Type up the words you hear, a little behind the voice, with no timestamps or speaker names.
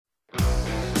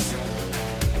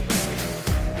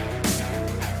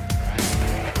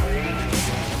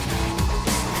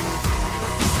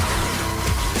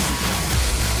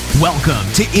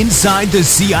Welcome to Inside the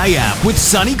CIF with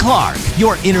Sonny Clark,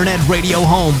 your internet radio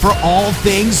home for all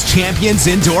things Champions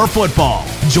Indoor Football.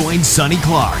 Join Sonny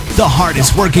Clark, the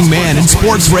hardest working man in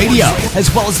sports radio,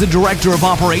 as well as the Director of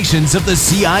Operations of the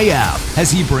CIF, as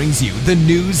he brings you the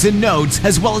news and notes,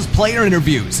 as well as player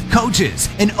interviews, coaches,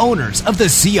 and owners of the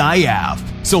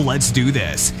CIF. So let's do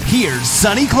this. Here's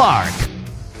Sonny Clark.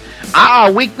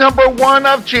 Week number 1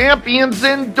 of Champions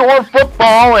Indoor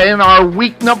Football and our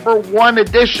week number 1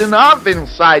 edition of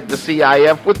Inside the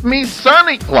CIF with me,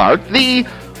 Sonny Clark, the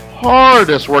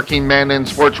hardest working man in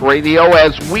sports radio,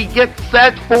 as we get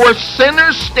set for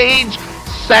center stage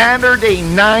Saturday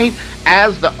night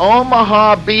as the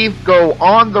Omaha Beef go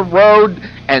on the road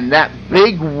and that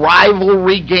big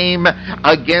rivalry game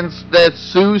against the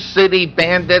Sioux City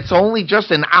Bandits, only just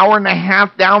an hour and a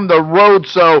half down the road.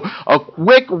 So a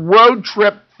quick road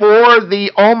trip for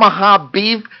the Omaha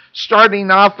Beef,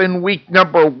 starting off in week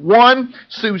number 1,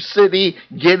 Sioux City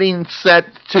getting set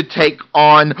to take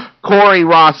on Cory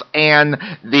Ross and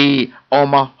the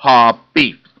Omaha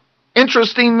Beef.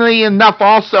 Interestingly enough,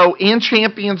 also in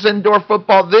Champions Indoor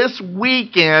Football this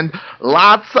weekend,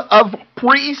 lots of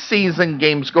preseason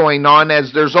games going on,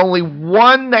 as there's only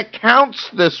one that counts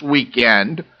this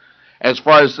weekend as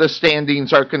far as the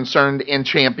standings are concerned in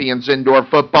Champions Indoor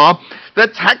Football. The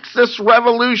Texas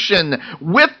Revolution,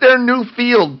 with their new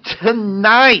field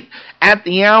tonight at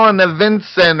the Allen Event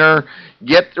Center,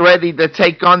 get ready to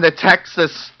take on the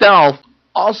Texas Stealth.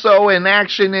 Also in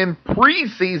action, in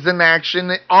preseason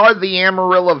action, are the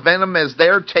Amarillo Venom, as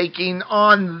they're taking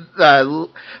on the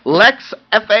Lex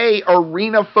FA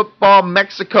Arena Football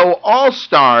Mexico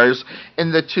All-Stars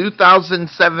in the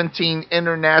 2017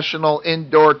 International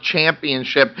Indoor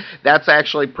Championship. That's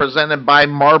actually presented by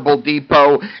Marble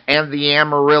Depot and the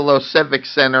Amarillo Civic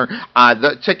Center.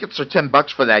 The tickets are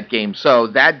 $10 for that game, so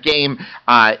that game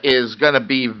is going to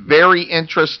be very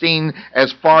interesting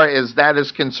as far as that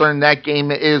is concerned. That game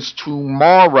is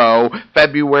tomorrow,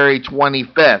 February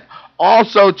 25th.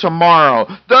 Also tomorrow,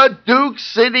 the Duke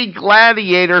City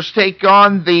Gladiators take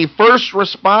on the First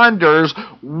Responders,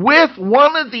 with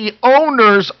one of the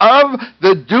owners of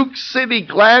the Duke City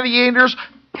Gladiators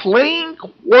playing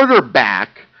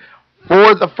quarterback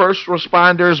for the First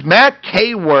Responders. Matt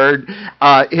Kayward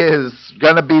is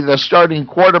going to be the starting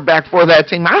quarterback for that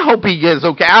team. I hope he is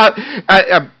okay.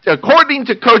 According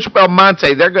to Coach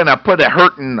Belmonte, they're going to put a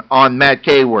hurting on Matt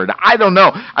Kayward. I don't know.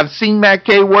 I've seen Matt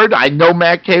Kayward. I know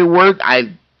Matt Kayward.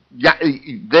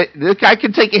 This guy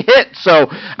can take a hit. So,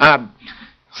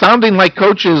 sounding like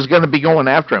Coach is going to be going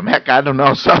after him. Heck, I don't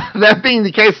know. So that being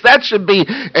the case, that should be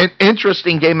an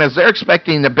interesting game, as they're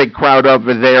expecting a big crowd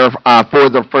over there for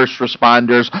the First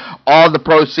Responders. All the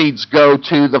proceeds go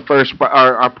to the first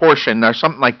or portion or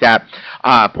something like that.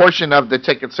 Portion of the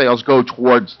ticket sales go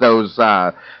towards those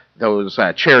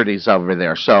charities over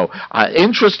there. So,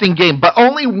 interesting game. But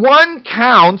only one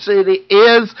counts. It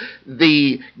is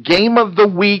the game of the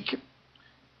week,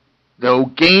 the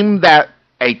game that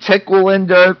a tick will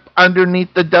end up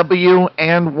underneath the W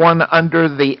and one under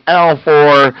the L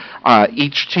for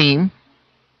each team.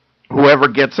 Whoever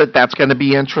gets it, that's going to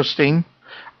be interesting.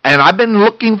 And I've been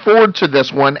looking forward to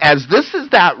this one, as this is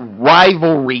that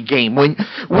rivalry game.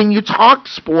 When you talk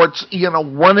sports,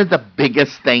 one of the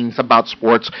biggest things about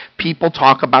sports people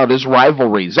talk about is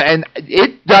rivalries. And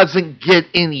it doesn't get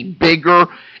any bigger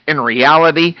in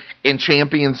reality in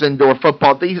Champions Indoor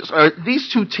Football. These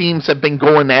two teams have been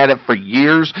going at it for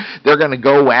years. They're going to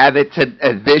go at it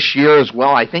this year as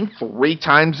well. I think 3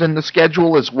 times in the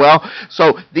schedule as well.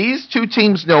 So these two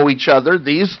teams know each other.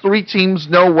 These 3 teams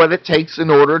know what it takes in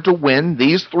order to win.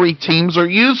 These 3 teams are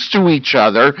used to each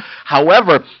other.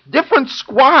 However, different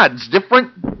squads,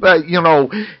 different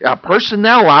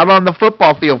personnel out on the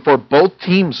football field for both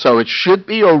teams. So it should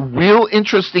be a real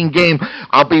interesting game.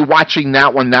 I'll be watching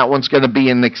that one. That one's going to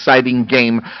be an exciting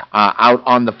game out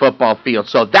on the football field.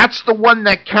 So that's the one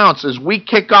that counts as we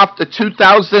kick off the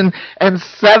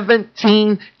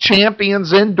 2017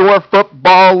 Champions Indoor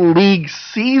Football League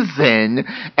season.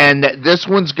 And this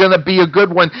one's going to be a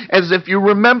good one, as if you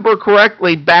remember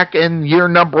correctly, back in year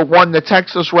number 1, the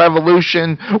Texas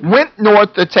Revolution went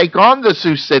north to take on the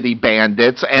Sioux City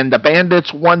Bandits, and the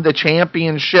Bandits won the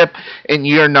championship in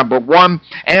year number 1.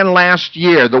 And last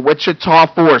year, the Wichita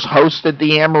Force hosted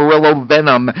the Amarillo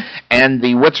Venom, and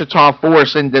the Wichita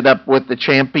Force ended up with the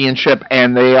championship,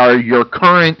 and they are your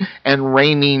current and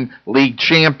reigning league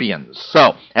champions.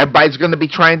 So everybody's going to be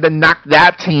trying to knock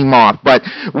that team off. But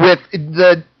with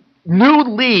the new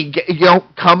league,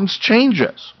 comes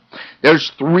changes. There's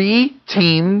 3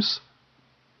 teams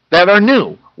that are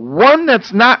new. one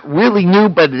that's not really new,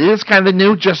 but it is kind of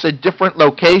new, just a different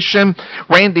location.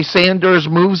 Randy Sanders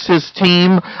moves his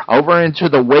team over into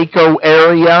the Waco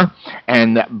area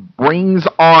and brings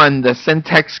on the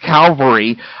Syntex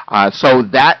Cavalry. So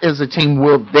that is a team.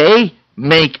 Will they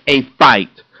make a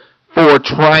fight for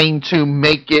trying to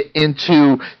make it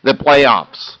into the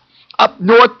playoffs? Up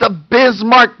north, the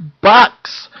Bismarck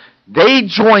Bucks. They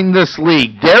joined this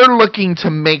league. They're looking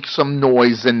to make some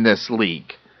noise in this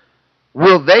league.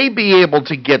 Will they be able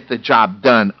to get the job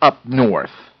done up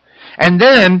north? And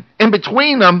then, in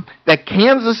between them, the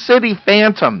Kansas City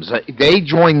Phantoms, they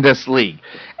joined this league.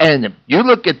 And if you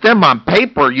look at them on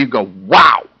paper, you go,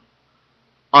 wow.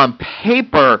 On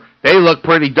paper, they look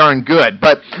pretty darn good.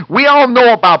 But we all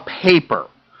know about paper.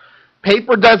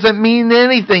 Paper doesn't mean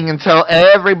anything until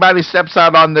everybody steps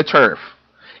out on the turf.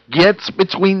 Gets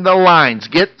between the lines,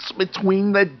 gets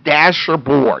between the dasher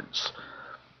boards.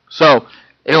 So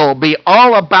it'll be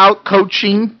all about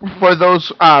coaching for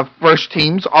those first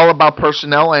teams, all about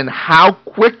personnel and how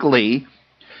quickly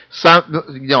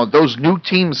those new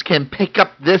teams can pick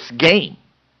up this game.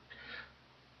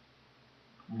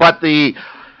 But the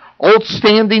old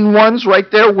standing ones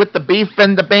right there with the Beef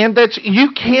and the Bandits,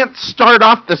 you can't start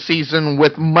off the season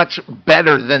with much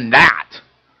better than that.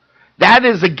 That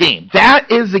is a game.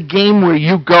 That is a game where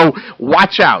you go,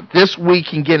 watch out. This week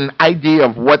can get an idea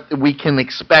of what we can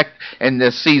expect in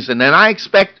this season. And I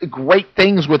expect great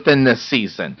things within this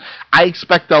season. I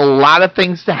expect a lot of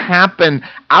things to happen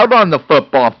out on the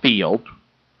football field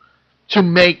to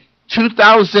make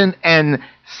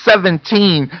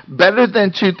 2017 better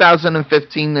than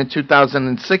 2015 and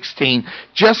 2016,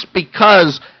 just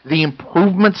because the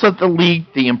improvements of the league,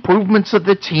 the improvements of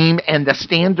the team, and the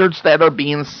standards that are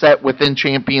being set within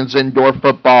Champions Indoor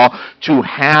Football to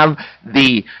have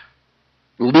the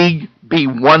league be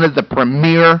one of the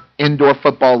premier indoor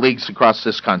football leagues across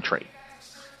this country.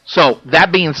 So,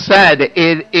 that being said,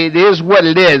 it is what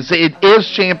it is. It is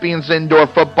Champions Indoor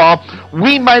Football.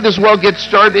 We might as well get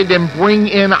started and bring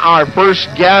in our first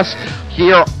guest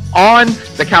here on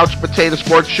the Couch Potato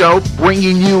Sports Show,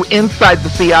 bringing you inside the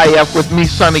CIF with me,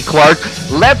 Sonny Clark.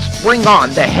 Let's bring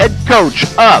on the head coach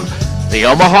of the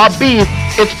Omaha Beef.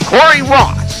 It's Cory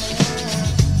Ross.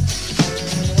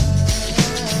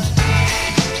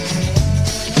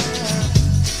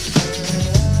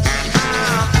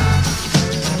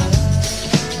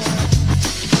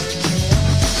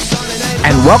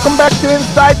 And welcome back to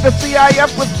Inside the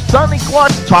CIF with Sonny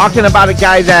Clark, talking about a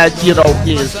guy that,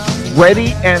 is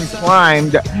ready and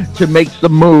primed to make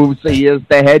some moves. He is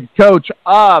the head coach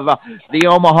of the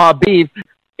Omaha Beef.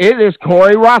 It is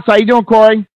Cory Ross. How you doing,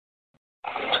 Cory?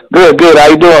 Good. How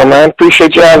you doing, man?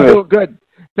 Appreciate you having me. Good.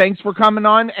 Thanks for coming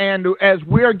on, and as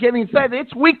we're getting set,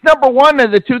 it's week number 1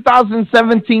 of the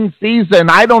 2017 season.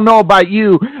 I don't know about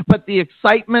you, but the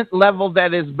excitement level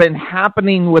that has been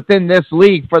happening within this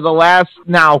league for the last,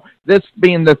 now this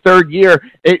being the 3rd year,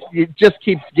 it just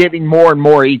keeps getting more and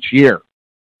more each year.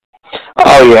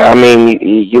 Oh, yeah. I mean,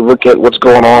 you look at what's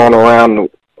going on around,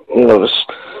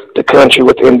 the country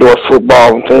with indoor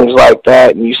football and things like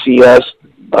that, and you see us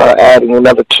adding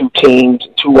another 2 teams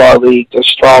to our league that's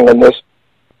strong in this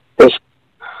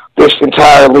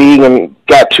entire league, and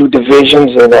got 2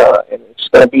 divisions, and it's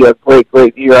going to be a great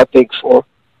year, I think, for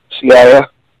CIF.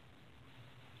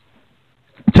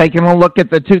 Taking a look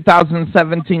at the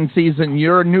 2017 season,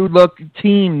 you're a new-look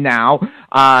team now.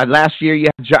 Last year you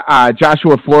had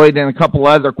Joshua Floyd and a couple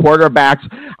other quarterbacks.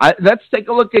 Let's take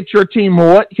a look at your team.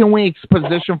 What can we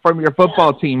position from your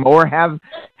football team, or have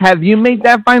you made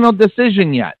that final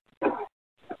decision yet?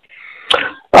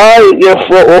 Yes,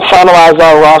 we'll finalize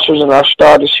our rosters and our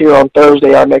starters here on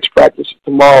Thursday. Our next practice is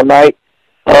tomorrow night.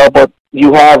 But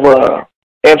you have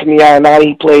Anthony Ionati.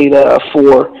 He played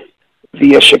for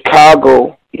the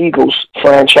Chicago Eagles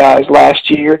franchise last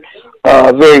year.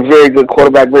 Very, very good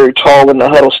quarterback, very tall in the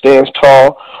huddle, stands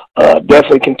tall.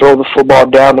 Definitely can throw the football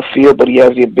down the field, but he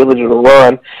has the ability to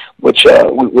run, which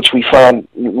we find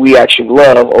we actually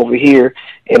love over here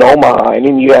in Omaha. And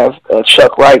then you have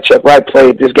Chuck Wright. Chuck Wright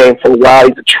played this game for a while.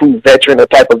 He's a true veteran, the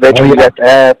type of veteran you have to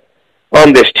have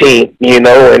on this team, and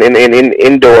in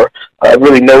indoor.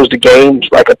 Really knows the game,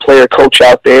 like a player coach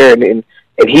out there, and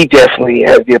he definitely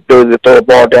has the ability to throw the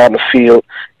ball down the field,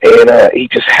 and he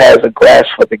just has a grasp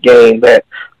for the game that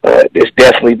has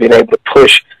definitely been able to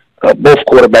push. Both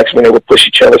quarterbacks have been able to push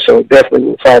each other, so definitely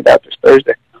we'll find out this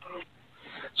Thursday.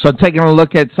 So taking a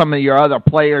look at some of your other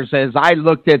players, as I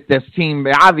looked at this team,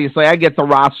 obviously I get the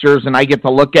rosters and I get to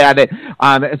look at it.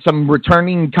 Some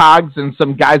returning cogs and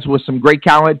some guys with some great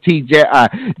talent.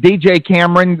 DJ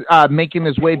Cameron making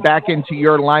his way back into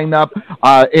your lineup.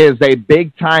 is a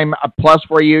big-time plus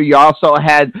for you. You also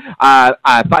had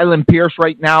Thylan Pierce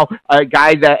right now, a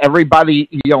guy that everybody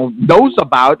knows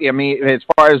about. I mean, as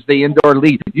far as the indoor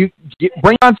league, you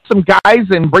bring on some guys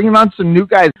and bringing on some new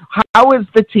guys. How is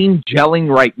the team gelling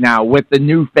right now with the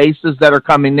new faces that are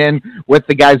coming in with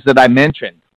the guys that I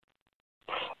mentioned?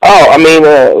 Oh, I mean,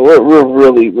 we're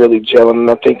really, really gelling,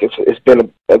 and I think it's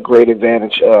been a great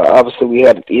advantage. Obviously, we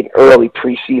had an early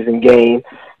preseason game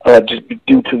just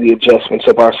due to the adjustments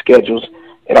of our schedules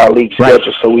and our league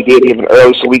schedule. So we did even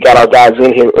early. So we got our guys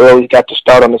in here early. Got to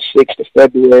start on the 6th of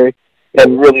February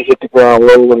and really hit the ground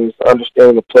rolling,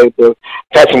 understanding the playbook.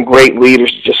 Had some great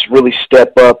leaders just really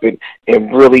step up and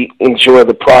really enjoy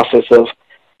the process of,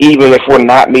 even if we're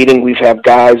not meeting, we've had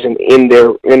guys in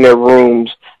their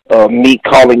rooms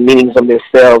calling meetings on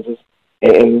themselves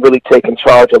and really taking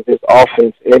charge of this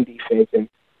offense and defense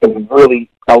and really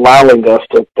allowing us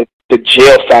the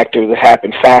jail factor to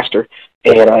happen faster.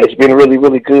 And it's been really,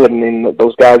 really good. And then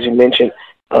those guys you mentioned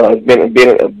have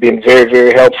been very,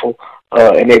 very helpful.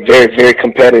 And they're very, very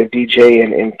competitive, DJ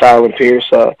and Thylan Pierce,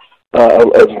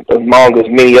 among as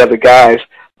many other guys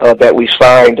that we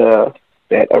signed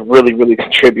that are really, really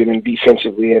contributing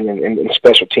defensively and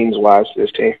special teams-wise to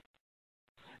this team.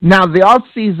 Now, the off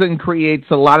season creates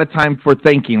a lot of time for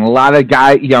thinking. A lot of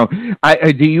guys,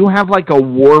 do you have like a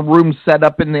war room set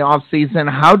up in the off season?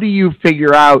 How do you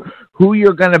figure out who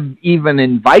you're going to even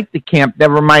invite to camp?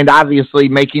 Never mind, obviously,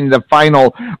 making the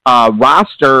final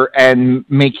roster and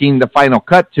making the final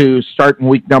cut to start in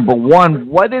week number 1.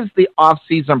 What is the off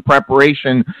season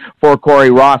preparation for Cory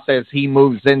Ross as he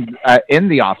moves in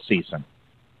the off season?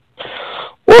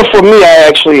 Well, for me, I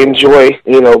actually enjoy,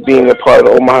 being a part of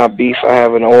the Omaha Beef. I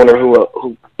have an owner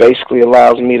who basically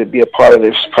allows me to be a part of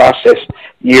this process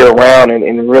year-round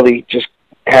and really just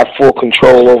have full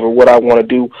control over what I want to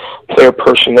do, player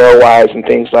personnel-wise and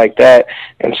things like that.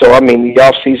 And so, I mean, the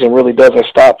off-season really doesn't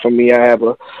stop for me. I have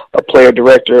a player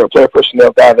director, a player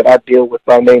personnel guy that I deal with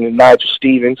by name of Nigel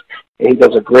Stevens, and he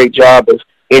does a great job of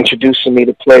introducing me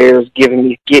to players, getting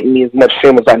me as much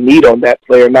film as I need on that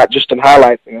player, not just in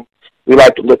highlighting them. We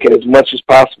like to look at as much as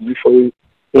possible before we,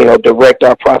 direct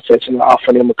our process and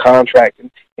offering them a contract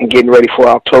and getting ready for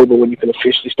October when you can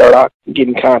officially start out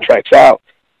getting contracts out.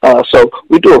 So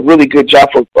we do a really good job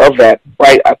of that,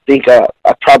 right? I think I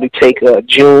probably take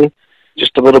June,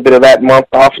 just a little bit of that month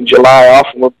off, and July off,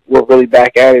 and we're really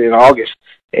back at it in August.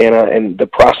 And the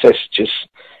process just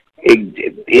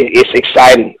it's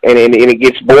exciting, and it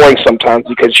gets boring sometimes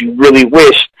because you really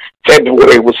wish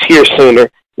February was here sooner.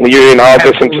 When you're in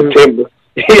August and September,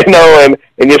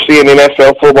 and you're seeing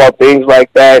NFL football, things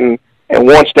like that, and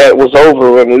once that was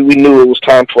over, and we knew it was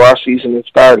time for our season to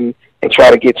start and try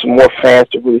to get some more fans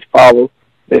to really follow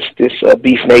this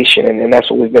Beef Nation, and that's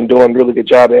what we've been doing. Really good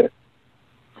job at it.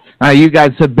 You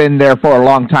guys have been there for a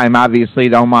long time. Obviously,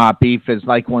 the Omaha Beef is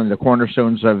like one of the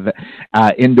cornerstones of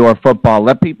indoor football.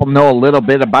 Let people know a little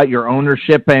bit about your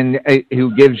ownership and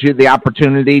who gives you the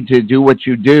opportunity to do what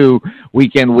you do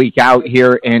week in, week out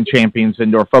here in Champions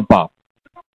Indoor Football.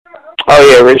 Oh,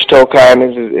 yeah, Rich Tokheim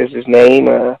is his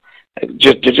name.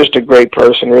 Just a great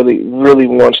person, really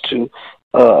wants to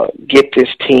get this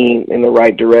team in the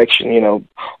right direction.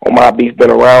 Omaha Beef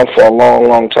been around for a long,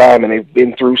 long time, and they've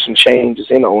been through some changes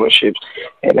in ownership.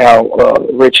 And now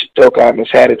Rich Tokheim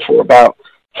has had it for about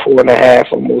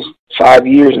 4.5, almost 5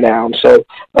 years now. And so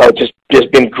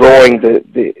just been growing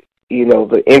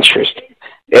the interest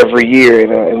every year.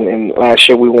 And last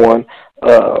year we won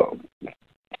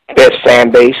best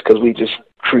fan base because we just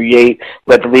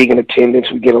let the league in attendance.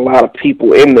 We get a lot of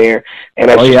people in there, and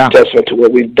that's just a testament to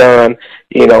what we've done,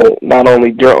 not only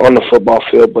on the football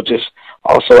field, but just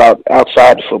also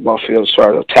outside the football field,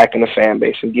 start attacking the fan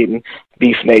base and getting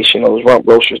Beef Nation. Those Rump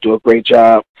Roasters do a great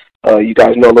job. You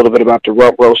guys know a little bit about the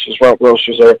Rump Roasters. Rump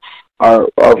Roasters are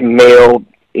our male,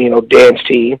 dance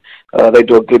team. They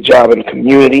do a good job in the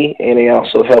community, and they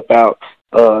also help out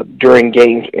during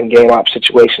games and game op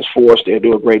situations for us. They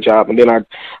do a great job. And then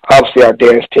obviously our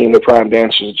dance team, the Prime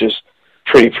Dancers, is just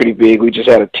pretty big. We just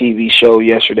had a TV show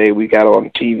yesterday. We got on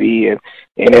TV,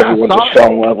 and everyone just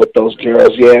fell in love with those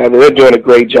girls. Yeah, they're doing a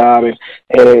great job.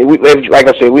 And we, like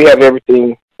I said, we have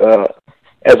everything.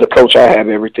 As a coach, I have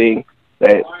everything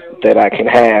that I can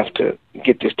have to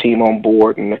get this team on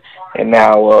board. And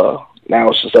now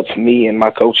it's just up to me and my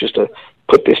coaches to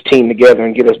put this team together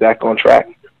and get us back on track.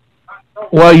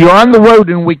 Well, you're on the road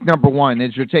in week number 1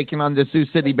 as you're taking on the Sioux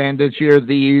City Bandits. You're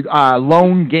the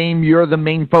lone game. You're the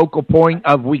main focal point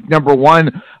of week number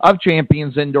 1 of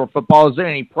Champions Indoor Football. Is there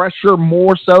any pressure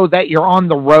more so that you're on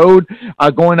the road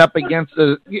going up against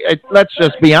let's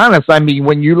just be honest. I mean,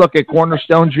 when you look at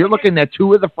Cornerstones, you're looking at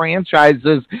 2 of the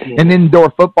franchises in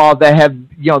indoor football that have,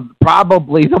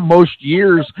 probably the most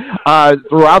years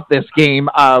throughout this game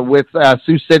with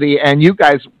Sioux City and you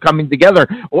guys coming together.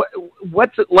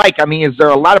 What's it like? I mean, is there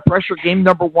a lot of pressure game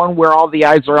number 1 where all the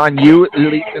eyes are on you, at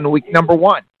least in week number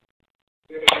 1?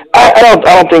 I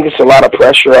don't think it's a lot of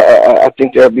pressure. I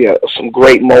think there'll be some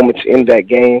great moments in that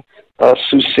game.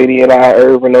 Sioux City and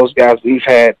Erv and those guys, we've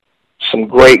had some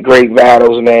great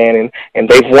battles, man, and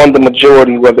they've won the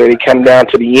majority, whether they come down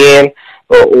to the end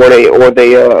or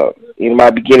they in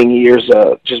my beginning years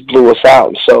just blew us out.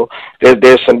 And so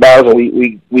there's some battles,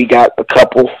 and we got a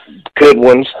couple good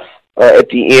ones at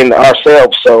the end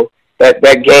ourselves. So that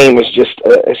game is just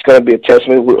it's going to be a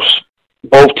testament.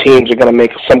 Both teams are going to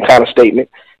make some kind of statement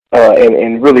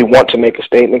and really want to make a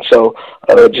statement. So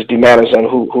it just matters on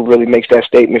who really makes that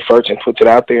statement first and puts it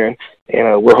out there.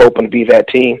 And we're hoping to be that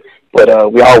team.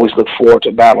 But we always look forward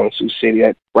to battling Sioux City.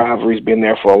 That rivalry's been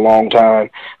there for a long time.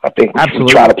 I think we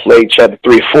try to play each other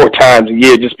 3 or 4 times a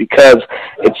year just because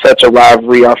it's such a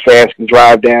rivalry. Our fans can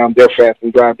drive down. Their fans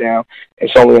can drive down.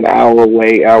 It's only an hour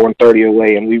away, hour and 30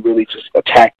 away, and we really just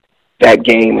attack that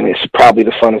game, and it's probably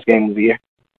the funnest game of the year.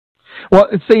 Well,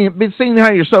 seeing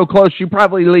how you're so close, you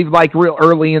probably leave like real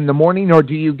early in the morning, or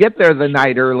do you get there the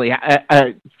night early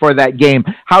for that game?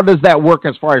 How does that work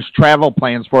as far as travel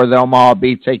plans for the Omaha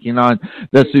Beef taking on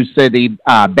the Sioux City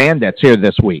Bandits here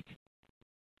this week?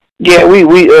 Yeah, when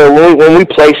we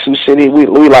play Sioux City,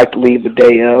 we like to leave the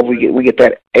day of. We get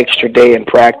that extra day in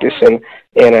practice and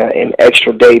an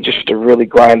extra day just to really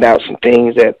grind out some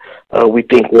things that we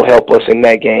think will help us in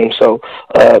that game. So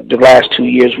the last 2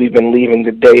 years we've been leaving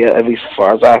the day of, at least as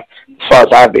far as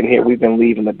I've been here, we've been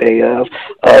leaving the day of,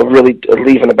 really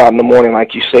leaving about in the morning,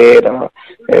 like you said,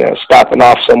 stopping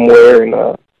off somewhere and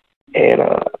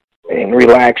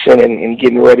relaxing and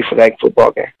getting ready for that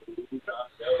football game.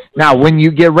 Now, when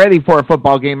you get ready for a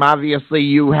football game, obviously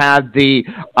you had the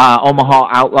Omaha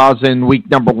Outlaws in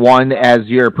week number 1 as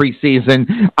your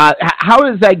preseason. How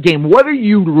is that game? What are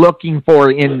you looking for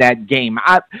in that game?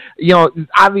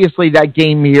 Obviously that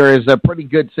game here is a pretty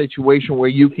good situation where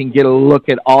you can get a look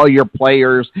at all your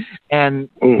players and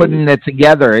putting it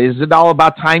together. Is it all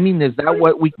about timing? Is that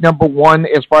what week number 1,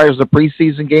 as far as the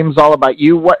preseason game, is all about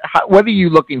you? What are you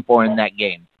looking for in that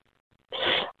game?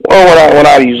 Well, when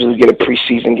I usually get a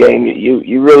preseason game, you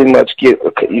pretty much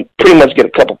get a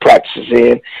couple practices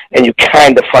in, and you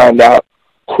kind of find out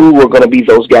who are going to be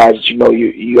those guys that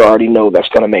you already know that's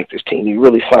going to make this team. You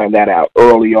really find that out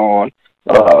early on,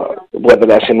 whether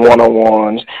that's in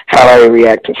one-on-ones, how they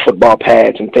react to football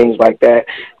pads and things like that.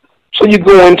 So you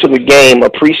go into the game, a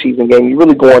preseason game, you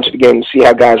really go into the game and see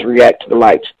how guys react to the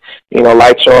lights.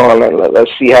 Lights are on.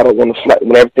 Let's see how when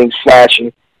everything's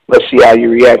flashing. Let's see how you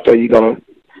react. Are you gonna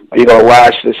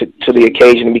rise to the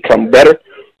occasion and become better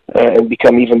and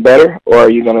become even better, or are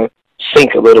you gonna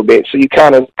sink a little bit? So you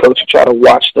kind of, coach, you try to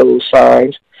watch those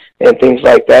signs and things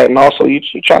like that, and also you're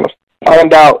trying to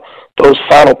find out those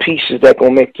final pieces that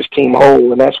gonna make this team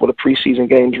whole, and that's what a preseason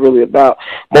game is really about.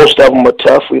 Most of them are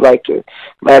tough.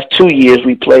 Last 2 years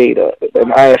we played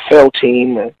an IFL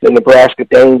team, the Nebraska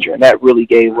Danger, and that really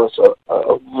gave us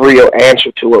a real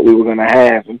answer to what we were gonna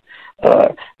have. And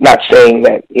not saying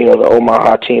that the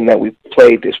Omaha team that we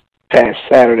played this past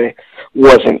Saturday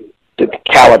wasn't the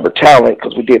caliber talent,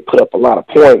 because we did put up a lot of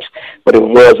points, but it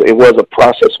was a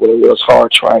process where it was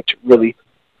hard trying to really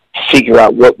figure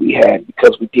out what we had,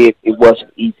 because it was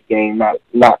an easy game,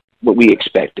 not what we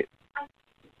expected.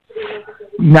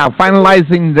 Now,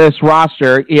 finalizing this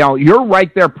roster, you're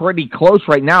right there pretty close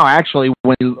right now. Actually,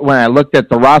 when I looked at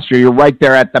the roster, you're right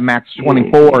there at the max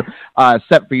 24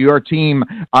 set for your team.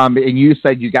 And you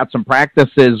said you got some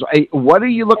practices. What are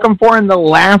you looking for in the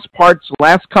last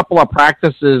couple of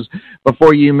practices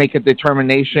before you make a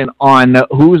determination on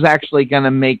who's actually going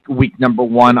to make week number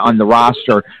 1 on the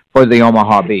roster for the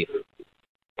Omaha Beef?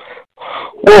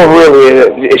 Well,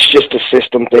 really, it's just a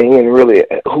system thing, and really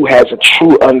who has a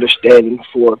true understanding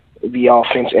for the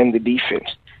offense and the defense.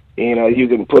 You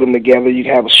can put them together. You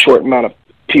can have a short amount of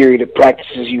period of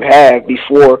practices you have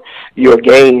before your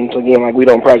games. Again, like we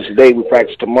don't practice today, we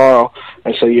practice tomorrow.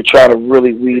 And so you're trying to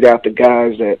really weed out the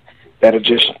guys that are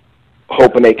just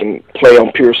hoping they can play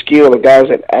on pure skill, the guys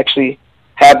that actually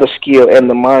have the skill and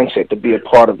the mindset to be a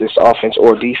part of this offense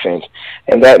or defense.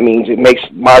 And that means it makes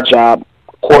my job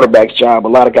quarterback's job, a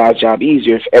lot of guys' job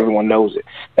easier if everyone knows it.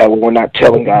 That way we're not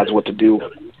telling guys what to do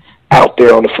out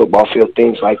there on the football field,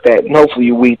 things like that. And hopefully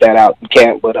you weed that out in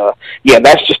camp. But, yeah,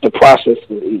 that's just the process,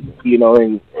 you know,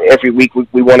 and every week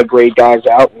we want to grade guys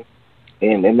out,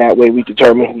 and that way we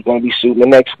determine who's going to be suiting the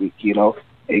next week, you know.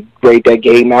 They grade that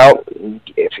game out.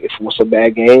 If it was a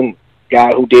bad game,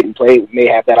 guy who didn't play may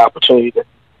have that opportunity to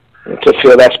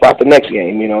fill that spot the next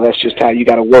game. You know, that's just how you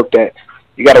got to work that.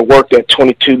 You got to work that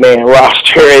 22-man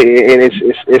roster, and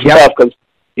it's tough because,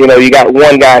 you know, you got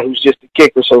one guy who's just a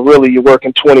kicker, so really you're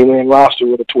working 20-man roster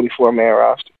with a 24-man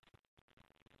roster.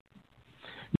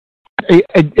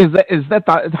 Is that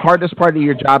the hardest part of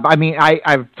your job? I mean,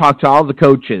 I've talked to all the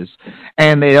coaches,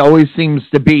 and it always seems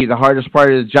to be the hardest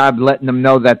part of the job, letting them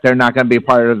know that they're not going to be a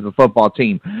part of the football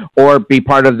team or be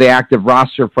part of the active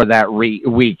roster for that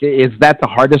week. Is that the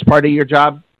hardest part of your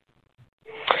job?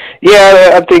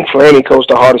 Yeah, I think for any coach,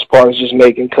 the hardest part is just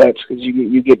making cuts, because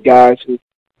you get guys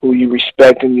who you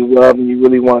respect and you love and you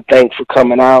really want to thank for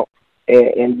coming out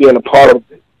and being a part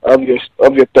of your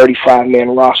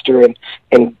 35-man roster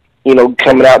and you know,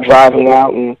 coming out, driving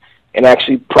out, and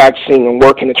actually practicing and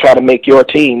working to try to make your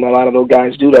team. A lot of those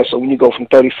guys do that. So when you go from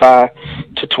 35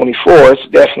 to 24, it's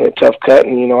definitely a tough cut.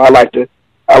 And, you know, I like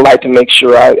to make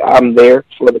sure I'm there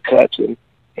for the cuts, and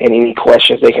any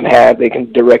questions they can have, they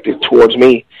can direct it towards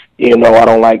me. You know, I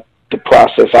don't like the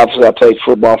process. Obviously, I played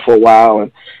football for a while,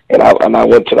 and I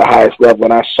went to the highest level,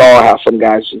 and I saw how some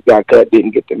guys just got cut,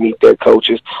 didn't get to meet their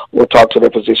coaches or talk to their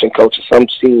position coaches. Some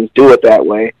teams do it that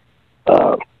way.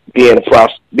 Being a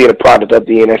product of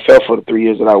the NFL for the 3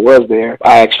 years that I was there,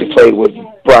 I actually played with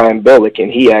Brian Billick,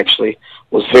 and he actually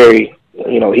was very,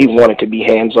 you know, he wanted to be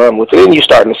hands-on with it. And you're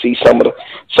starting to see some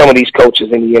of these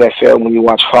coaches in the NFL, when you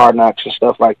watch Hard Knocks and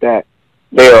stuff like that,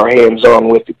 they are hands-on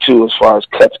with it too as far as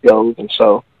cuts goes. And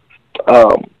so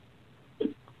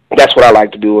that's what I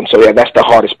like to do. And so, yeah, that's the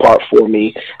hardest part for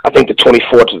me. I think the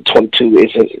 24 to the 22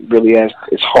 isn't really as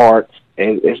hard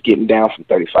as getting down from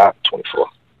 35 to 24.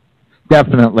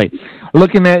 Definitely.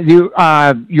 Looking at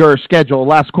your schedule,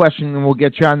 last question, and we'll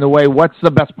get you on the way. What's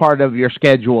the best part of your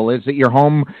schedule? Is it your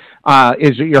home?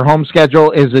 Is it your home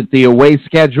schedule? Is it the away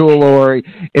schedule, or is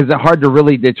it hard to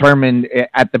really determine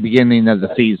at the beginning of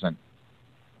the season?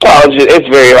 Oh, it's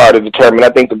very hard to determine. I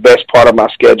think the best part of my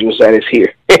schedule is that it's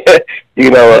here.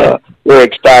 You know, we're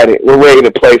excited. We're ready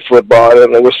to play football,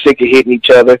 and we're sick of hitting each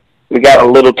other. We got a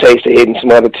little taste of hitting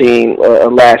some other team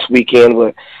last weekend,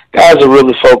 but guys are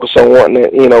really focused on wanting to,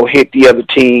 you know, hit the other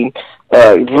team,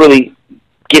 really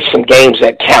get some games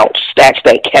that count, stats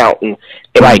that count, and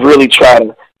right. Really try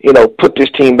to, you know, put this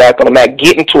team back on the map,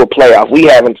 get into a playoff. We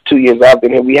haven't, 2 years I've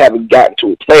been here, we haven't gotten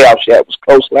to a playoffs yet. It was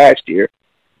close last year.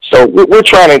 So we're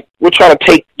trying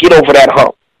to get over that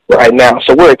hump right now.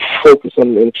 So we're focused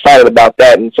and excited about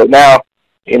that. And so now,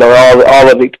 you know, all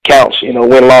of it counts, you know,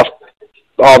 win, loss,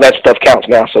 all that stuff counts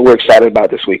now. So we're excited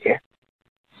about this weekend.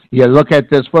 Yeah, look at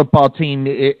this football team.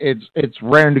 It's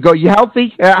raring to go. You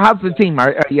healthy? How's the team?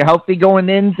 Are you healthy going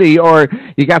into, or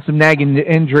you got some nagging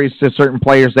injuries to certain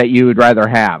players that you would rather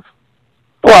have?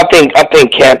 Well, I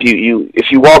think camp. You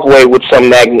if you walk away with some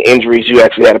nagging injuries, you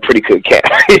actually had a pretty good camp.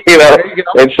 You know,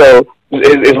 and so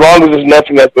as long as there's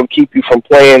nothing that's going to keep you from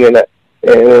playing, and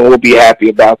we'll be happy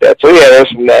about that. So yeah, there's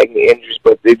some nagging injuries,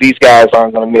 but these guys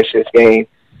aren't going to miss this game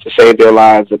to save their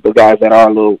lives. The guys that are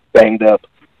a little banged up.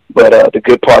 But the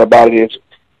good part about it is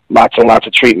lots and lots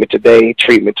of treatment today,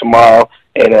 treatment tomorrow,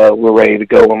 and we're ready to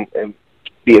go and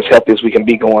be as healthy as we can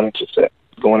be going into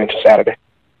Saturday.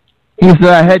 He's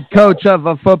the head coach of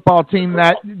a football team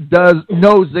that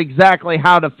knows exactly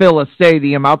how to fill a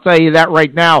stadium. I'll tell you that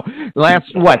right now.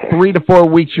 Last, 3 to 4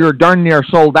 weeks, you're darn near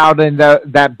sold out in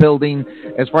that building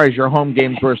as far as your home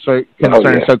games were concerned. Oh,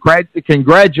 yeah. So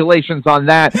congratulations on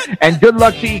that. And good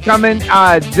luck to you coming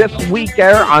this week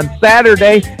on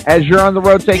Saturday as you're on the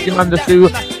road taking on the Sioux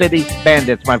City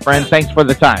Bandits, my friend. Thanks for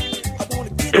the time.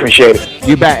 Appreciate it.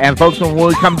 You bet. And folks, when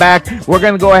we come back, we're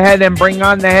going to go ahead and bring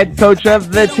on the head coach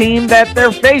of the team that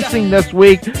they're facing this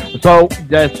week. So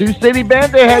the Sioux City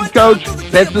Bandit head coach,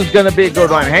 this is going to be a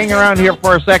good one. Hang around here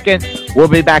for a second. We'll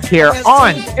be back here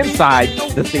on Inside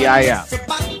the CIF.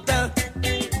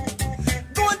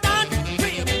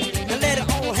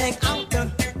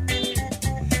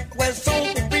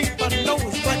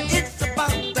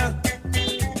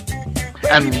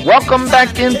 And welcome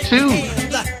back into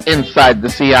Inside the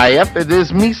CIF. It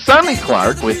is me, Sonny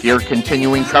Clark, with your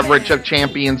continuing coverage of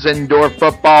Champions Indoor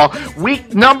Football.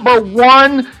 Week number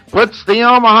 1 puts the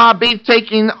Omaha Beef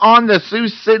taking on the Sioux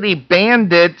City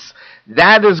Bandits.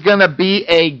 That is going to be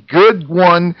a good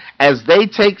one as they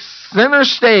take center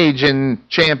stage in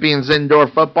Champions Indoor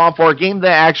Football for a game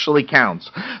that actually counts.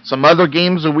 Some other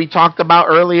games that we talked about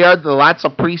earlier, lots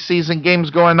of preseason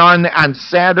games going on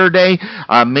Saturday.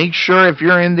 Make sure if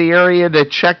you're in the area to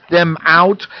check them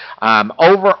out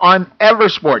over on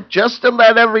Eversport. Just to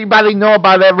let everybody know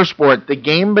about Eversport, the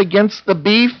game against the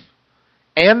Beef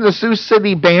and the Sioux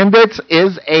City Bandits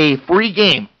is a free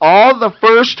game. All the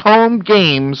first home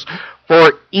games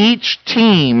for each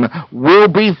team will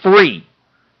be free.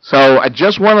 So I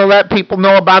just want to let people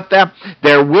know about that.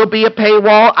 There will be a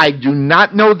paywall. I do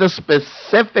not know the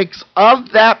specifics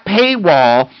of that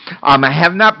paywall. I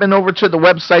have not been over to the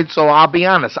website, so I'll be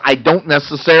honest. I don't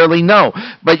necessarily know.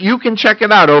 But you can check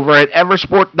it out over at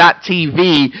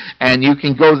eversport.tv, and you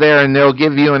can go there, and they'll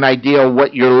give you an idea of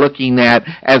what you're looking at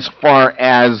as far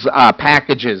as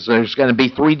packages. There's going to be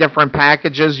 3 different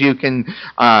packages. You can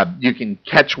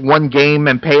catch one game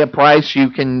and pay a price. You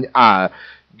can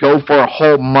go for a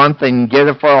whole month and get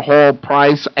it for a whole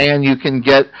price, and you can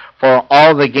get for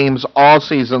all the games all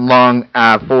season long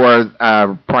for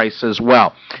price as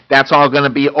well. That's all going to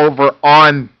be over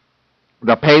on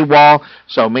the paywall,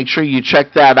 so make sure you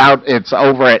check that out. It's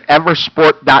over at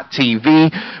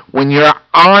eversport.tv. When you're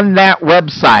on that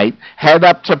website, head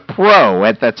up to Pro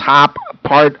at the top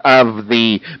part of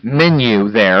the menu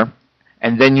there,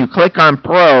 and then you click on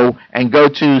Pro and go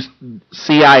to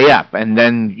CIF, and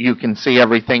then you can see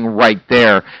everything right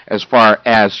there as far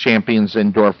as Champions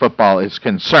Indoor Football is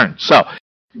concerned. So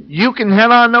you can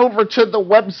head on over to the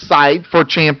website for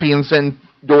Champions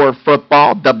Indoor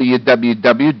Football,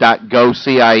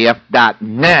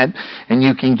 www.gocif.net, and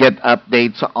you can get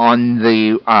updates on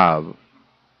the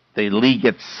league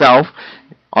itself.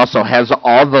 Also has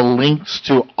all the links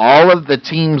to all of the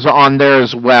teams on there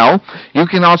as well. You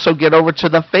can also get over to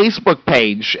the Facebook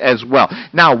page as well.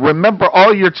 Now, remember,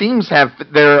 all your teams have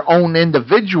their own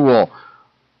individual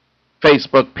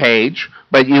Facebook page,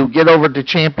 but you get over to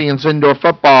Champions Indoor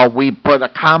Football, we put a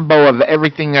combo of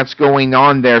everything that's going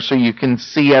on there so you can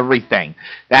see everything.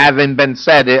 That having been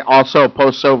said, it also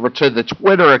posts over to the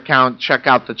Twitter account. Check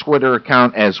out the Twitter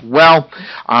account as well.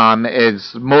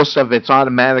 Most of it's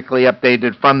automatically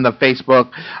updated from the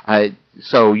Facebook,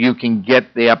 so you can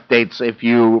get the updates if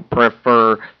you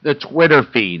prefer the Twitter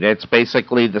feed. It's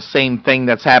basically the same thing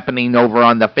that's happening over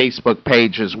on the Facebook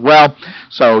page as well,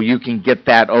 so you can get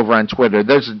that over on Twitter.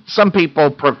 There's some people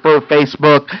prefer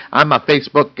Facebook. I'm a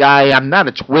Facebook guy. I'm not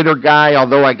a Twitter guy,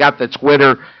 although I got the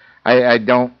Twitter. I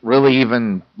don't really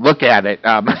even look at it.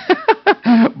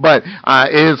 But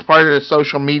it is part of the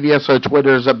social media, so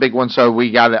Twitter is a big one, so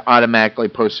we got it automatically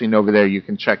posting over there. You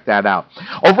can check that out.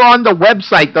 Over on the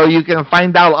website, though, you can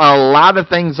find out a lot of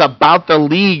things about the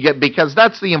league, because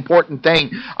that's the important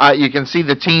thing. You can see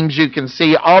the teams. You can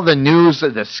see all the news.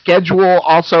 The schedule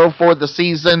also for the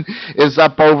season is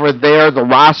up over there. The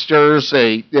rosters,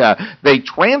 the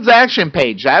transaction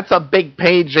page, that's a big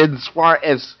page as far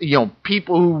as,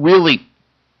 people who really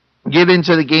get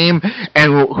into the game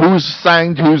and who's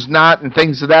signed, who's not, and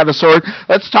things of that sort.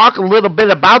 Let's talk a little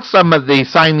bit about some of the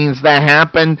signings that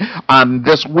happened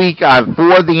this week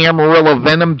for the Amarillo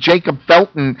Venom. Jacob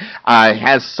Felton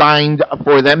has signed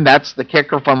for them. That's the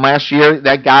kicker from last year.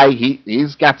 That guy,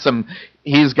 he's got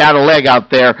a leg out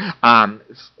there.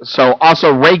 So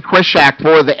also Ray Krishak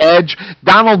for the Edge.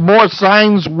 Donald Moore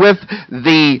signs with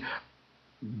the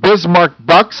Bismarck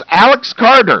Bucks. Alex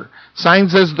Carter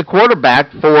signs as the quarterback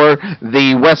for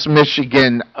the West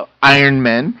Michigan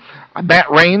Ironmen. Matt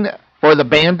Rain for the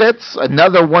Bandits.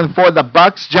 Another one for the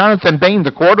Bucks. Jonathan Bain,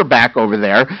 the quarterback over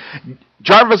there.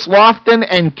 Jarvis Lofton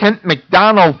and Kent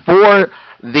McDonald for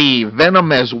the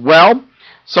Venom as well.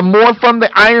 Some more from the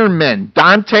Ironmen.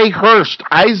 Dante Hurst,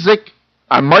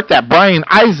 Brian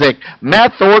Isaac,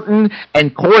 Matt Thornton,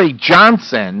 and Cory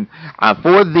Johnson.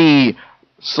 For the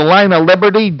Salina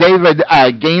Liberty, David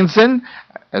Gainson,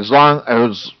 as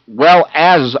well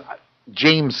as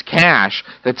James Cash.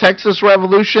 The Texas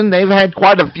Revolution, they've had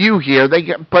quite a few here.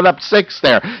 They put up 6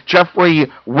 there.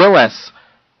 Jeffrey Willis,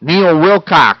 Neil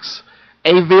Wilcox,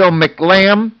 Avil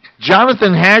McLam,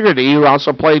 Jonathan Haggerty, who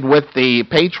also played with the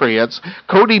Patriots,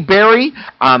 Cody Berry,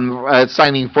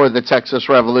 signing for the Texas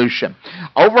Revolution.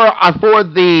 Over for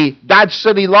the Dodge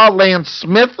City Law, Lance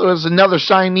Smith was another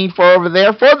signee for over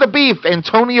there. For the Beef,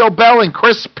 Antonio Bell and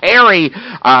Chris Perry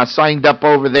signed up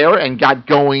over there and got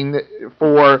going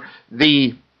for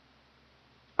the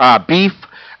Beef.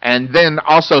 And then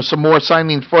also some more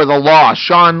signings for the Law.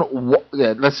 Sean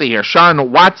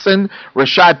Watson,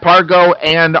 Rashad Pargo,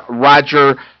 and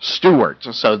Roger Stewart.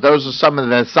 So those are some of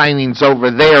the signings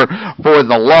over there for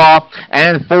the Law.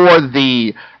 And for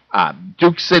the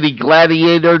Duke City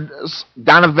Gladiators,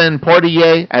 Donovan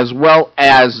Portier, as well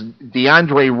as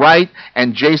DeAndre Wright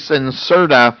and Jason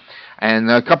Serta.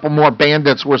 And a couple more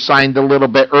Bandits were signed a little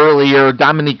bit earlier.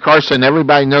 Dominique Carson,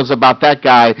 everybody knows about that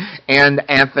guy, and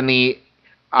Anthony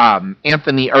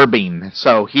Urbine.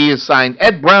 So he is signed.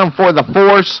 Ed Brown for the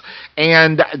Force,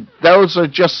 and those are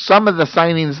just some of the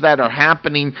signings that are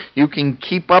happening. You can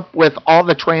keep up with all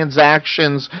the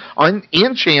transactions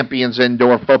in Champions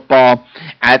Indoor Football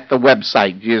at the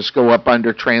website. You just go up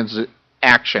under transactions.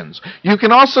 You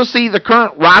can also see the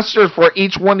current roster for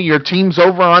each one of your teams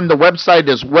over on the website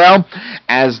as well,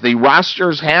 as the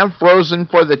rosters have frozen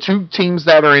for the two teams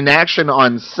that are in action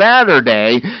on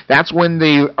Saturday. That's when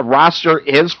the roster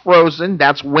is frozen.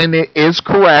 That's when it is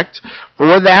correct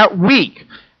for that week.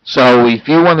 So if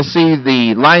you want to see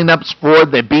the lineups for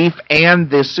the Beef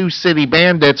and the Sioux City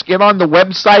Bandits, get on the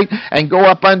website and go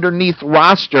up underneath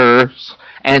rosters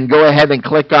and go ahead and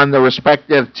click on the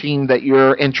respective team that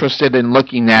you're interested in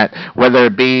looking at, whether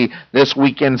it be this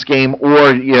weekend's game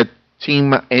or your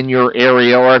team in your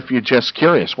area, or if you're just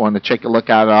curious, want to take a look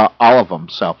at all of them.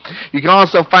 So you can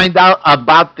also find out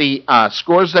about the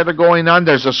scores that are going on.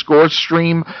 There's a score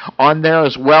stream on there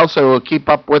as well, so we'll keep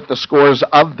up with the scores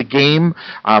of the game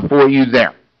for you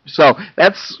there. So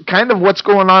that's kind of what's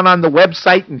going on the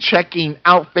website, and checking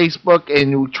out Facebook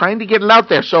and trying to get it out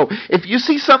there. So if you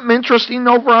see something interesting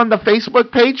over on the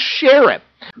Facebook page, share it.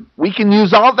 We can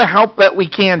use all the help that we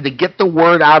can to get the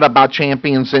word out about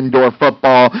Champions Indoor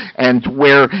Football, and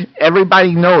where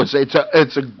everybody knows it's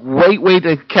a great way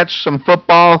to catch some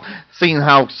football, seeing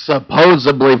how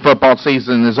supposedly football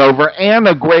season is over, and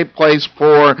a great place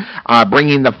for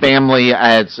bringing the family,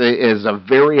 as it is a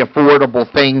very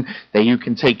affordable thing that you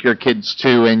can take your kids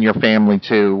to and your family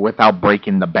to without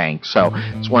breaking the bank. So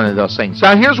it's one of those things.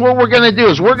 Now here's what we're going to do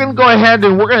is we're going to go ahead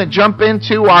and we're going to jump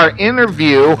into our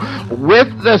interview with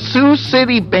the Sioux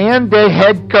City Bandit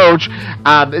head coach.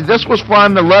 This was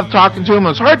fun. I love talking to him. It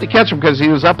was hard to catch him because he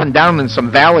was up and down in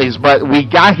some valleys, but we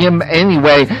got him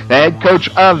anyway, the head coach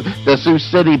of the Sioux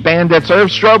City Bandits, Erv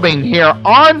Strohbeen, here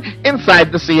on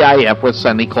Inside the CIF with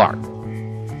Sonny Clark.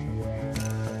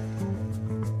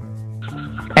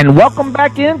 And welcome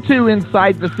back into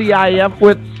Inside the CIF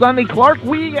with Sonny Clark.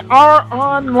 We are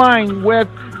online with,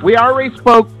 we already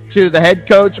spoke to the head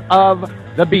coach of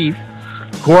the Beef,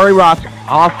 Cory Ross,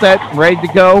 all set, ready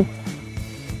to go.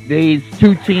 These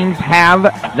two teams have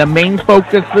the main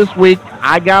focus this week.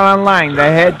 I got online the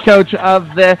head coach of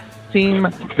the team,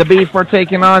 the Beef, are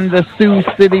taking on the Sioux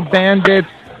City Bandits.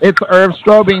 It's Erv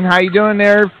Strohbeen. How you doing,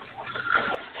 Erv?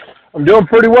 I'm doing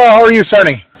pretty well. How are you,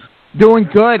 Sonny? Doing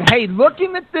good. Hey,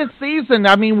 looking at this season,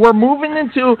 I mean, we're moving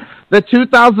into the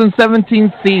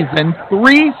 2017 season.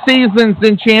 3 seasons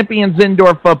in Champions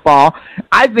Indoor Football.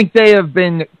 I think they have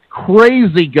been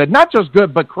crazy good. Not just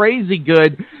good, but crazy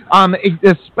good,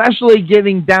 especially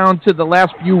getting down to the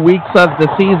last few weeks of the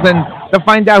season to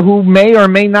find out who may or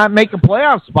may not make a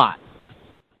playoff spot.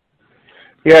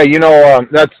 Yeah, you know,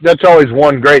 that's always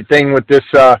one great thing with this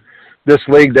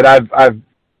league that I've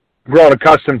grown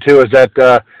accustomed to, is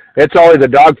that it's always a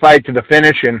dogfight to the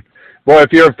finish. And boy,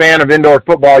 if you're a fan of indoor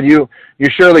football, you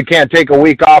surely can't take a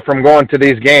week off from going to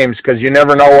these games, because you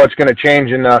never know what's going to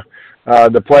change in the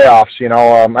playoffs. You know,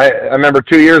 I remember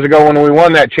 2 years ago when we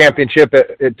won that championship,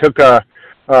 it took a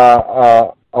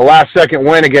last-second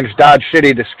win against Dodge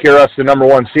City to secure us the number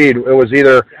 1 seed. It was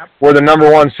either we're the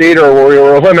number 1 seed or we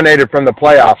were eliminated from the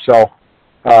playoffs. So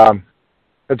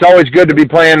it's always good to be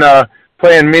playing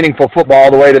meaningful football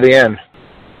all the way to the end.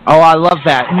 Oh, I love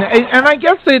that. And I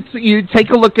guess you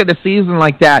take a look at a season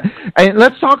like that, and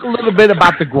let's talk a little bit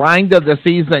about the grind of the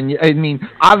season. I mean,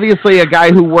 obviously a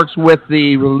guy who works with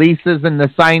the releases and the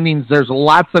signings, there's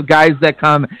lots of guys that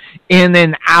come in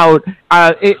and out.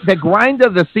 The grind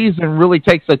of the season really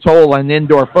takes a toll on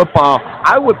indoor football.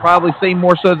 I would probably say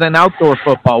more so than outdoor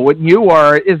football, wouldn't you,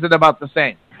 or is it about the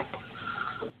same?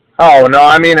 Oh, no,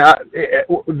 I mean,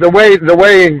 the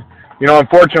way you know,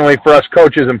 unfortunately for us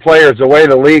coaches and players, the way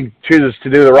the league chooses to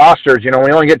do the rosters, you know,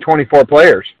 we only get 24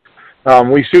 players.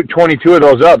 We suit 22 of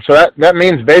those up, so that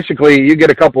means basically you get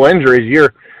a couple injuries,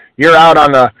 you're out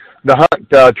on the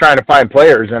hunt trying to find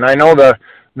players. And I know the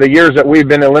years that we've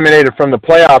been eliminated from the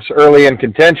playoffs early in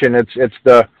contention, it's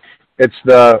the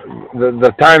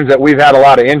times that we've had a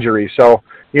lot of injuries. So,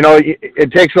 you know,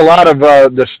 it takes a lot of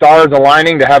the stars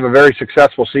aligning to have a very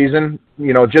successful season.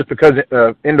 You know, just because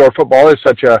indoor football is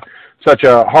such a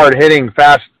hard-hitting,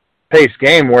 fast-paced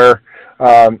game where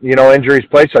injuries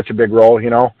play such a big role. You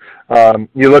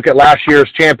look at last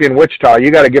year's champion Wichita.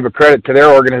 You got to give a credit to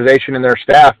their organization and their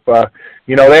staff.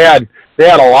 They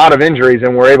had a lot of injuries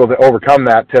and were able to overcome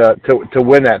that to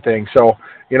win that thing. So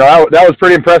that was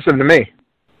pretty impressive to me.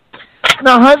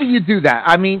 Now, how do you do that?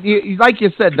 I mean, like you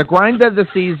said, the grind of the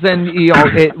season,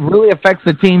 it really affects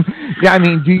the team. I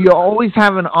mean, do you always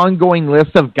have an ongoing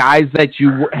list of guys that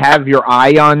you have your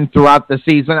eye on throughout the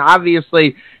season?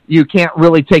 Obviously, you can't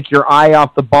really take your eye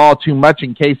off the ball too much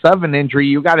in case of an injury.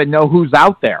 You got to know who's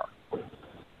out there.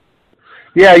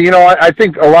 Yeah, I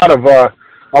think a lot of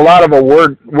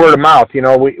word of mouth.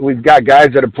 We've got guys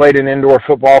that have played in indoor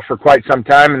football for quite some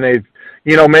time, and they've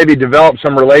maybe developed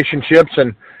some relationships,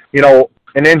 and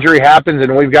an injury happens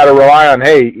and we've got to rely on,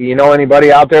 hey,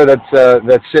 anybody out there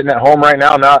that's sitting at home right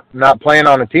now not playing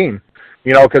on a team,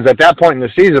 because at that point in the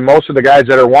season, most of the guys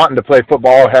that are wanting to play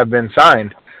football have been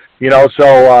signed,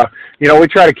 so we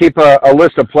try to keep a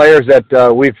list of players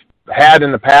that we've had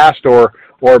in the past or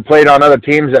played on other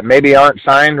teams that maybe aren't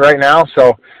signed right now,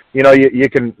 so you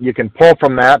can pull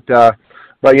from that.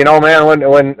 But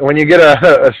man, when you get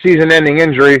a season-ending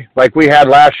injury like we had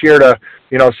last year to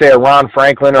say a Ron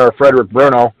Franklin or a Frederick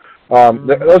Bruno,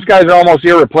 those guys are almost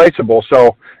irreplaceable.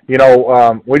 So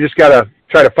we just got to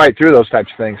try to fight through those types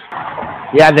of things.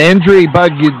 Yeah, the injury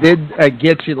bug you did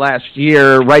get you last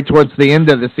year, right towards the end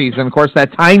of the season. Of course,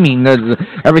 that timing is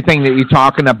everything that you're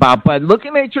talking about. But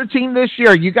looking at your team this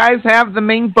year, you guys have the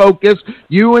main focus,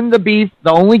 you and the Beef,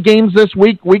 the only games this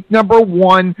week number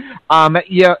 1.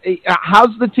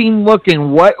 How's the team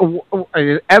looking? What,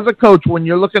 as a coach, when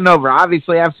you're looking over,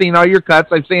 obviously I've seen all your cuts,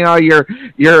 I've seen all your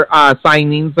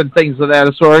signings and things of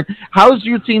that sort. How's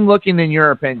your team looking in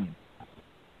your opinion?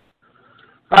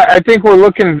 I think we're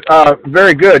looking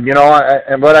very good,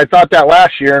 but I thought that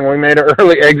last year, and we made an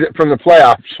early exit from the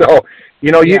playoffs. So,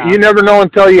 you never know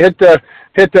until you hit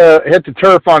the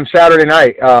turf on Saturday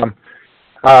night.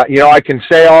 I can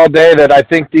say all day that I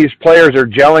think these players are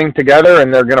gelling together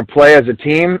and they're going to play as a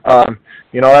team.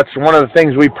 That's one of the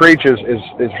things we preach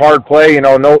is hard play.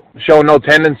 Show no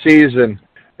tendencies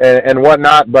and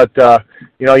whatnot. But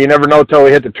you never know until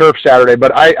we hit the turf Saturday.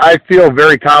 But I feel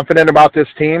very confident about this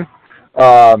team.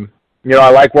 I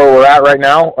like where we're at right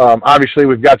now. Obviously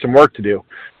we've got some work to do,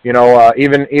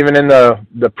 even in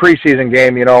the preseason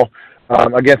game,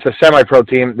 against a semi-pro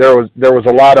team, there was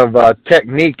a lot of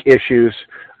technique issues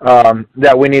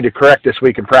that we need to correct this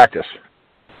week in practice.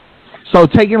 So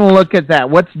taking a look at that,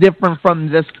 what's different from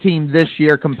this team this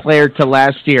year compared to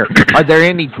last year? Are there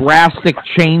any drastic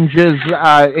changes,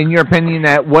 in your opinion,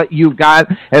 at what you've got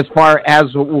as far as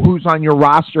who's on your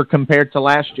roster compared to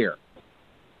last year?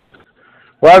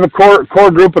 Well, I have a core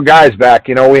group of guys back.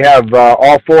 We have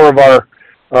all 4 of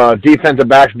our defensive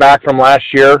backs back from last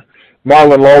year.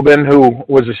 Marlon Lobin, who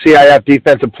was a CIF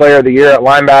Defensive Player of the Year at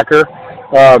linebacker.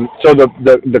 So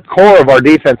the core of our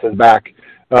defense is back.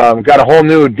 Got a whole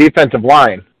new defensive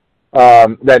line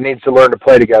that needs to learn to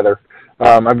play together.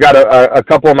 I've got a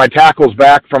couple of my tackles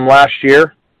back from last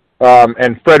year,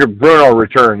 and Frederick Bruno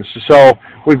returns. So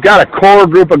we've got a core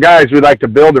group of guys we'd like to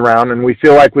build around, and we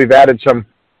feel like we've added some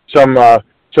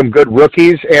good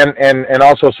rookies and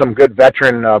also some good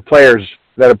veteran players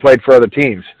that have played for other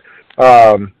teams.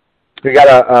 We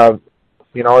got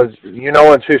in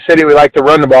Sioux City we like to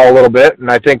run the ball a little bit,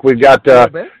 and I think we've got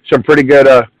some pretty good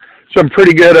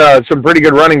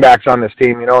running backs on this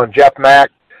team. And Jeff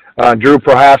Mack, Drew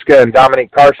Prohaska, and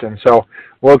Dominique Carson. So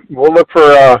we'll look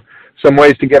for some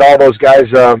ways to get all those guys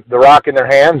the rock in their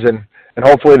hands, and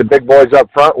hopefully the big boys up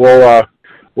front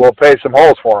will pay some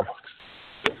holes for them.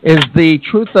 Is the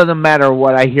truth of the matter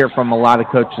what I hear from a lot of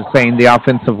coaches saying the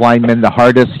offensive lineman, the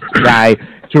hardest guy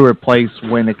to replace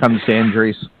when it comes to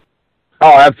injuries?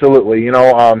 Oh, absolutely.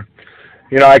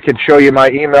 I could show you my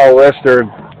email list,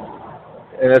 and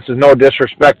this is no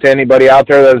disrespect to anybody out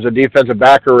there that is a defensive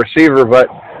back or receiver, but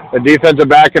a defensive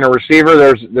back and a receiver,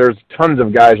 there's tons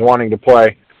of guys wanting to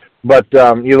play. But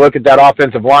you look at that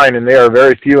offensive line, and they are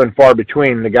very few and far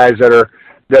between, the guys that are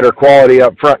quality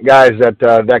up front guys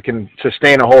that can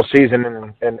sustain a whole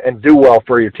season and do well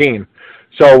for your team.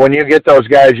 So when you get those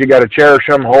guys, you got to cherish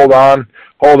them, hold on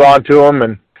to them,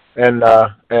 and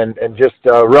just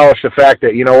relish the fact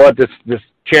that this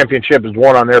championship is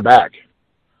won on their back.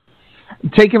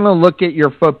 Taking a look at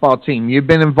your football team, you've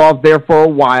been involved there for a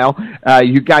while.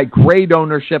 You got great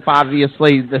ownership,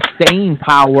 obviously, the staying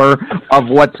power of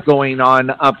what's going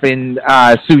on up in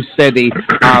Sioux City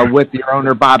with your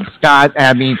owner, Bob Scott.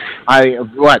 I mean,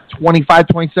 25,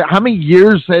 26? How many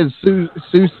years has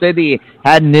Sioux City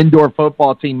had an indoor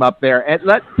football team up there? And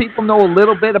let people know a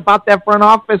little bit about that front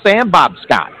office and Bob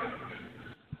Scott.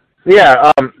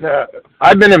 Yeah,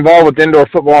 I've been involved with indoor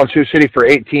football in Sioux City for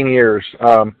 18 years.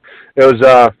 It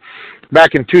was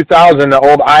back in 2000, the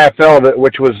old IFL,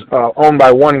 which was owned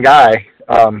by one guy.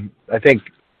 I think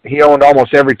he owned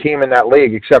almost every team in that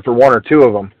league except for one or two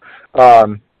of them.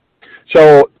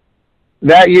 So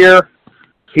that year,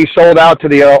 he sold out to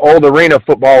the old Arena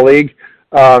Football League,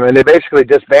 and they basically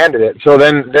disbanded it. So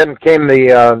then came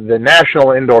the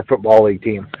National Indoor Football League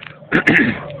team.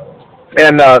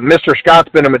 And Mr. Scott's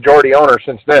been a majority owner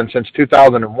since then, since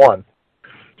 2001.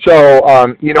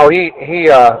 So,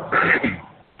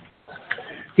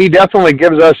 he definitely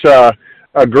gives us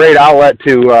a great outlet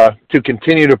to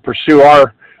continue to pursue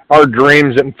our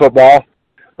dreams in football.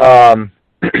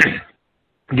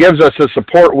 Gives us the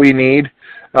support we need.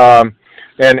 And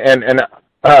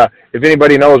if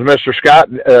anybody knows Mr. Scott,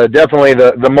 definitely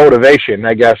the motivation,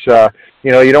 I guess.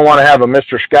 You don't want to have a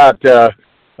Mr. Scott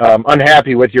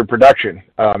unhappy with your production.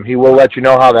 He will let you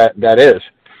know how that is.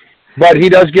 But he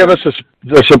does give us Is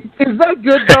that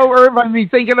good, though, Erv? I mean,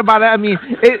 thinking about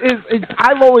it,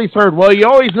 I've always heard, well, you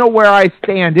always know where I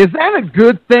stand. Is that a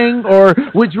good thing, or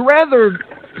would you rather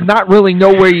not really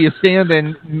know where you stand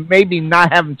and maybe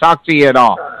not have him talk to you at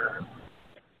all?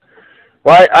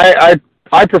 Well,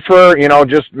 I prefer,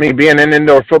 just me being in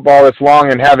indoor football this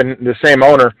long and having the same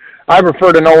owner, I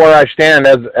prefer to know where I stand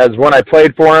as when I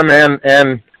played for him and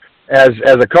as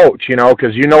a coach,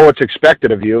 because you know what's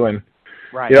expected of you. And,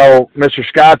 right. Mr.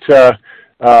 Scott's,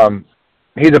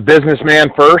 he's a businessman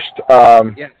first.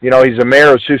 He's the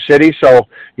mayor of Sioux City, so,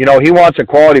 he wants a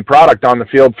quality product on the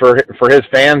field for his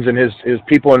fans and his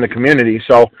people in the community.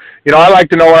 So, I like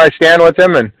to know where I stand with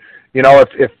him, and,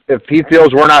 if he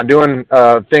feels we're not doing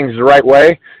things the right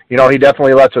way, he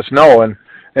definitely lets us know. And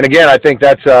again, I think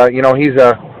that's,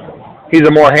 he's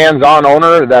a more hands-on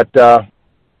owner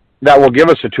that will give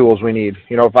us the tools we need.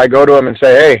 If I go to him and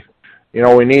say, hey,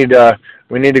 we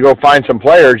need to go find some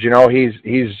players,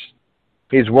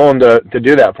 he's willing to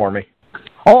do that for me.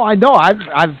 Oh, I know.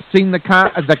 I've seen the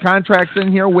contracts in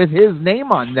here with his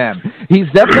name on them. He's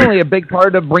definitely a big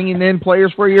part of bringing in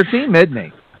players for your team, isn't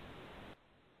he?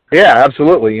 Yeah,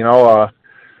 absolutely.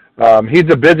 He's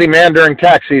a busy man during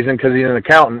tax season because he's an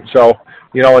accountant. So,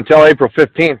 until April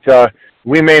 15th,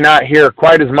 we may not hear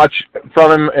quite as much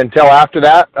from him until after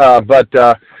that. But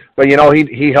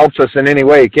he helps us in any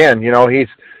way he can.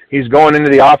 He's going into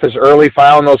the office early,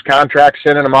 filing those contracts,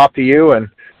 sending them off to you, and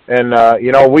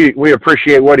we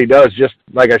appreciate what he does. Just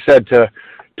like I said, to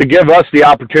give us the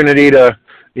opportunity to,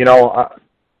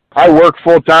 I work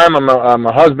full time. I'm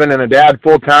a husband and a dad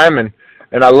full time, and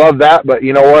I love that. But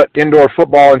you know what? Indoor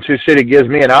football in Sioux City gives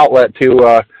me an outlet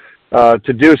to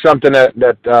do something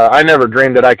that I never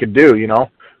dreamed that I could do.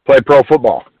 Play pro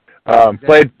football.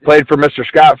 Played for Mr.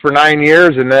 Scott for 9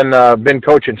 years, and then been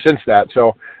coaching since that.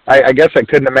 So I guess I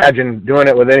couldn't imagine doing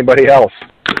it with anybody else.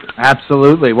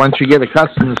 Absolutely. Once you get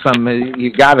accustomed to something,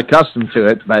 you got accustomed to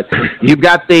it. But you've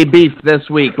got the beef this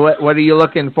week. What are you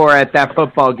looking for at that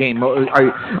football game?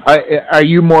 Are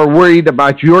you more worried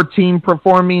about your team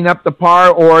performing up to par,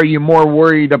 or are you more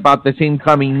worried about the team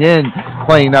coming in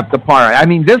playing up to par? I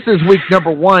mean, this is week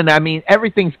number one. I mean,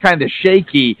 everything's kind of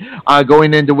shaky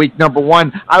going into week number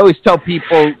one. I always tell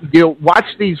people, watch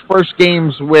these first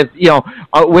games with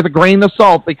a grain of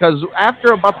salt, because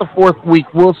after about the fourth week,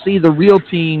 we'll see the real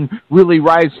team really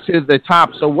rise to the top.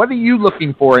 So what are you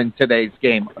looking for in today's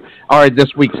game, or this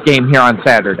week's game here on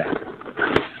Saturday?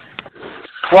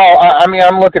 Well,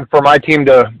 I'm looking for my team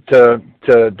to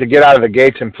get out of the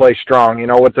gates and play strong,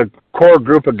 with the core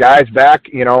group of guys back,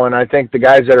 and I think the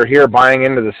guys that are here buying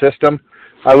into the system,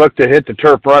 I look to hit the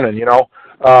turf running,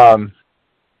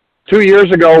 2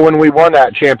 years ago when we won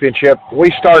that championship,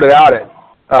 we started out at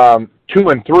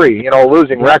 2-3,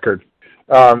 losing record.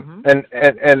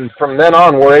 And from then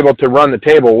on, we're able to run the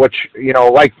table, which,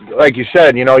 like you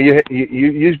said,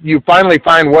 you finally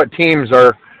find what teams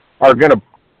are going to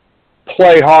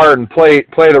play hard and play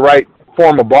the right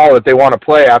form of ball that they want to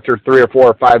play after 3 or 4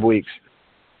 or 5 weeks.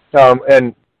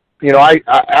 And I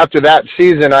after that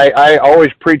season, I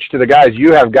always preach to the guys,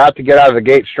 you have got to get out of the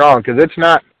gate strong, because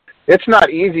it's not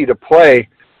easy to play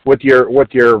with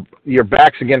your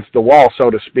backs against the wall, so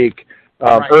to speak.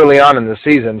 Early on in the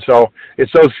season. So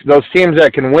it's those teams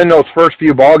that can win those first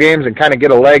few ball games and kind of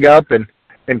get a leg up and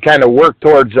kind of work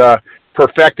towards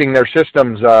perfecting their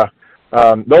systems. Those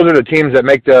are the teams that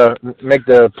make the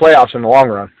playoffs in the long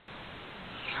run.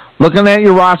 Looking at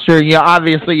your roster,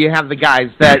 obviously you have the guys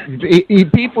that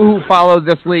people who follow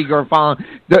this league are following.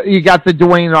 You got the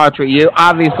Dwayne Autry. You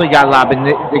obviously got Lobbin,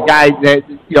 the guy that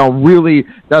really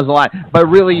does a lot. But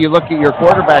really, you look at your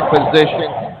quarterback position.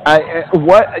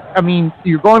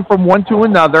 You're going from one to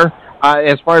another.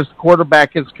 as far as the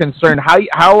quarterback is concerned.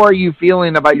 How are you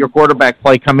feeling about your quarterback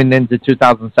play coming into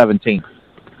 2017?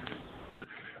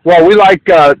 Well, we like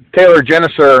Taylor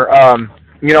Geneser.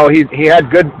 He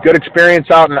had good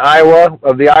experience out in Iowa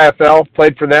of the IFL,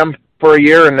 played for them for a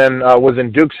year, and then was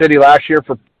in Duke City last year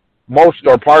for most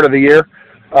or part of the year.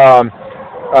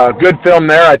 Good film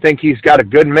there. I think he's got a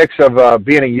good mix of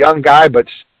being a young guy, but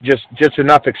just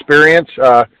enough experience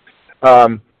to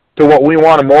what we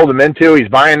want to mold him into. He's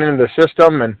buying into the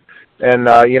system, and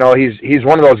he's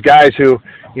one of those guys who,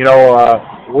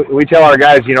 we tell our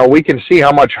guys, we can see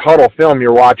how much huddle film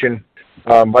you're watching,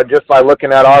 but just by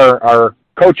looking at our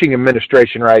coaching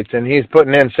administration rights, and he's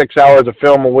putting in 6 hours of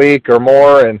film a week or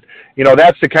more, and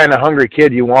that's the kind of hungry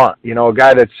kid you want. A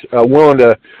guy that's willing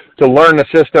to learn the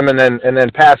system and then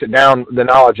pass it down, the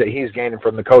knowledge that he's gaining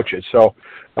from the coaches. So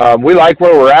we like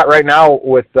where we're at right now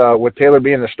with Taylor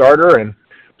being the starter,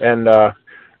 and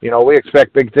we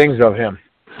expect big things of him.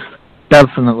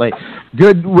 Definitely.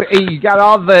 Good. You got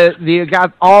all the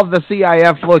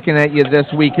CIF looking at you this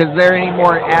week. Is there any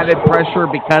more added pressure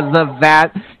because of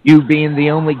that, you being the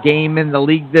only game in the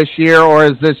league this year, or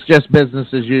is this just business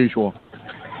as usual?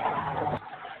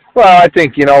 Well, I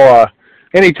think,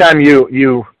 anytime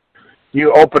you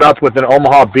open up with an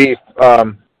Omaha beef,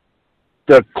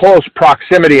 the close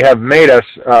proximity have made us,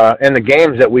 and the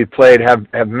games that we've played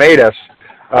have made us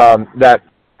that,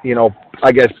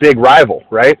 I guess, big rival,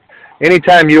 right?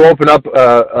 Anytime you open up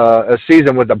a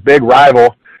season with a big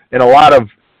rival and a lot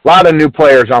of new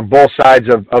players on both sides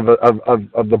of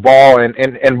the ball,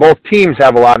 and both teams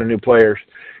have a lot of new players,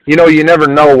 you never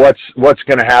know what's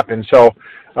going to happen. So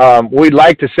we'd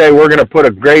like to say we're going to put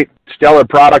a great, stellar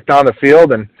product on the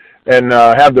field and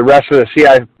have the rest of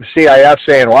the CIF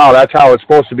saying, wow, that's how it's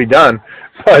supposed to be done.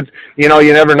 But, you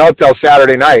never know till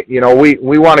Saturday night.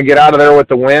 We want to get out of there with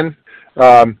the win.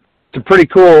 It's pretty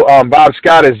cool. Bob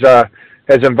Scott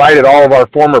has invited all of our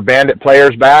former Bandit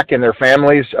players back and their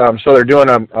families. So they're doing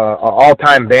a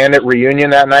all-time Bandit reunion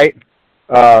that night.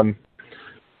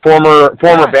 Former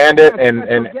Bandit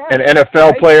and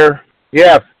NFL player.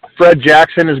 Yeah, Fred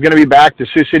Jackson is going to be back. The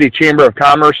Sioux City Chamber of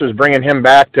Commerce is bringing him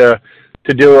back to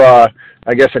do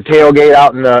I guess a tailgate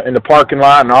out in the parking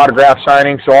lot and autograph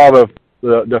signing, so all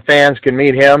the fans can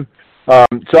meet him.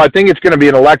 So I think it's going to be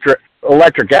an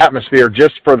electric atmosphere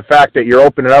just for the fact that you're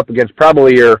opening up against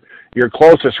probably your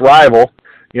closest rival.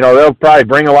 They'll probably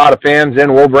bring a lot of fans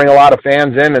in. We'll bring a lot of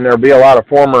fans in, and there'll be a lot of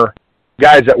former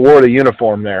guys that wore the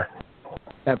uniform there.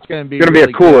 That's going to be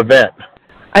a cool event.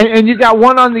 And you got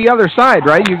one on the other side,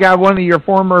 right? You got one of your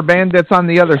former Bandits on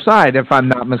the other side, if I'm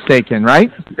not mistaken, right?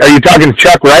 Are you talking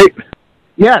Chuck Wright?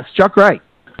 Yes, Chuck Wright.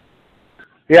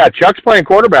 Yeah, Chuck's playing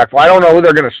quarterback. Well, I don't know who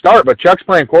they're going to start, but Chuck's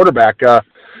playing quarterback.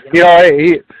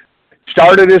 He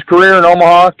started his career in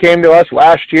Omaha, came to us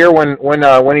last year when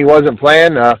he wasn't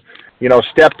playing.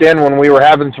 Stepped in when we were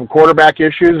having some quarterback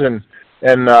issues,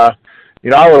 and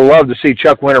I would love to see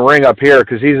Chuck win a ring up here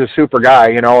because he's a super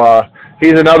guy.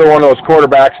 He's another one of those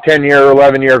quarterbacks, 10-year,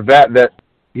 11-year vet that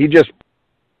he just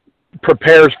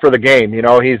prepares for the game.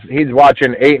 He's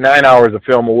watching 8-9 hours of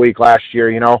film a week last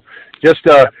year.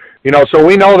 So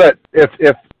we know that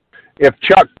if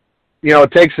Chuck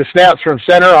takes the snaps from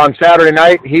center on Saturday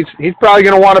night, he's probably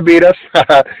going to want to beat us,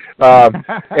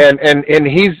 and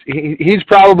he's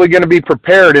probably going to be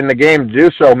prepared in the game to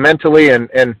do so mentally and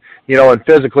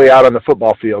physically out on the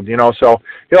football field. So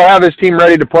he'll have his team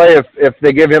ready to play if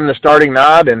they give him the starting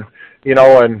nod, and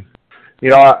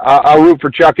I'll root for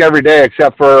Chuck every day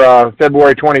except for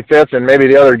February 25th and maybe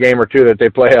the other game or two that they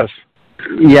play us.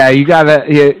 Yeah, you got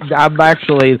to. I'm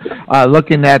actually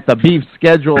looking at the Beef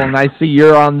schedule, and I see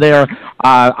you're on there.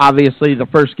 Obviously, the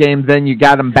first game, then you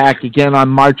got them back again on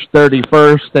March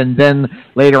 31st, and then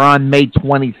later on May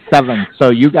 27th.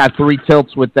 So you got 3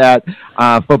 tilts with that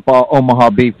Omaha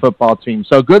Beef football team.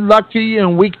 So good luck to you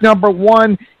in week number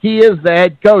 1. He is the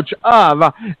head coach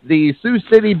of the Sioux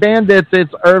City Bandits.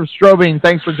 It's Erv Strohbeen.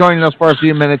 Thanks for joining us for a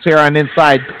few minutes here on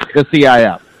Inside the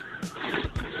CIF.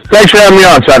 Thanks for having me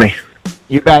on, Sonny.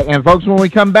 You bet. And, folks, when we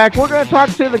come back, we're going to talk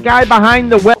to the guy behind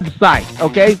the website,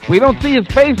 okay? We don't see his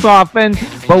face often,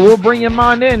 but we'll bring him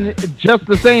on in just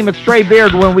the same. It's Trey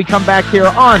Braid when we come back here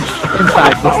on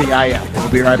Inside the CIF.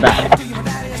 We'll be right back.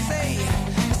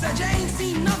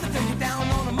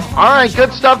 All right,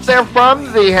 good stuff there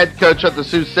from the head coach of the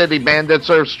Sioux City Bandits,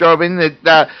 Erv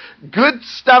Strohbeen. Good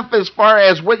stuff as far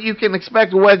as what you can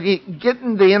expect,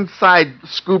 getting the inside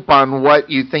scoop on what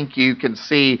you think you can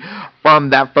see from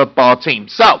that football team.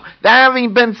 So, that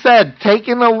having been said,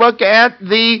 taking a look at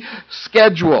the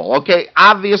schedule. Okay,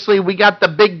 obviously we got the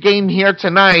big game here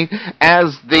tonight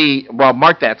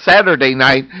mark that Saturday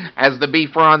night, as the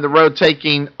Beef are on the road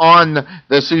taking on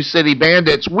the Sioux City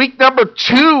Bandits. Week number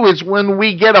 2 is when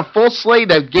we get a full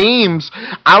slate of games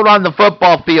out on the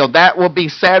football field. That will be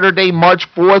Saturday, March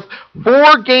 4th.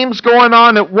 4 games going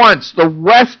on at once. The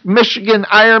West Michigan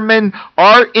Ironmen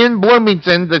are in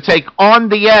Bloomington to take on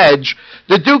the Edge.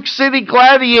 The Duke City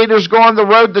Gladiators go on the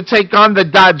road to take on the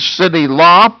Dodge City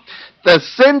Law. The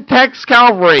Syntax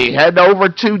Cavalry head over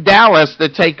to Dallas to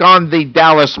take on the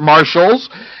Dallas Marshals.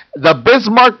 The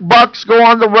Bismarck Bucks go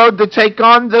on the road to take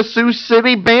on the Sioux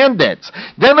City Bandits.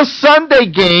 Then a Sunday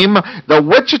game, the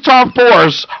Wichita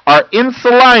Force are in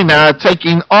Salina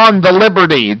taking on the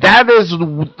Liberty. That is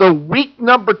the week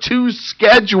number 2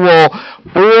 schedule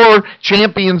for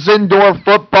Champions Indoor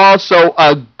Football. So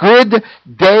a good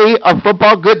day of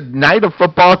football, good night of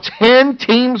football. 10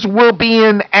 teams will be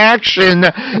in action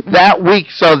that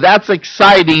week, so that's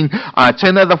exciting.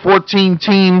 10 of the 14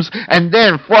 teams. And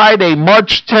then Friday,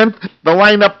 March 10th, the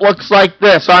lineup looks like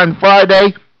this. On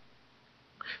Friday,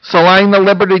 Salina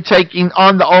Liberty taking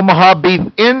on the Omaha Beef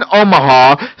in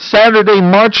Omaha. Saturday,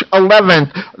 March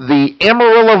 11th, the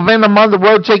Amarillo Venom on the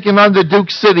road taking on the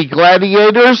Duke City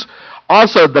Gladiators.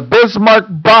 Also, the Bismarck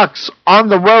Bucks on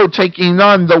the road taking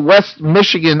on the West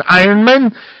Michigan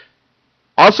Ironmen.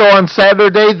 Also on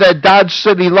Saturday, the Dodge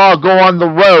City Law go on the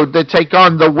road to take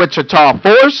on the Wichita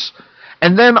Force.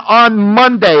 And then on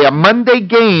Monday, a Monday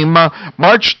game,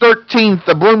 March 13th,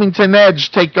 the Bloomington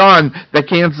Edge take on the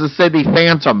Kansas City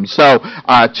Phantom. So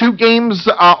 2 games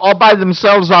all by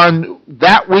themselves on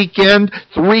that weekend,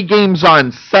 3 games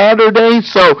on Saturday.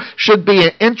 So should be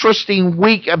an interesting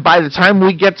week by the time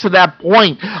we get to that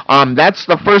point. That's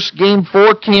the first game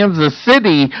for Kansas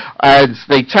City, as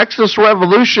the Texas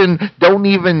Revolution don't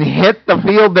even hit the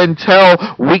field until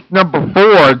week number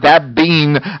 4, that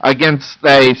being against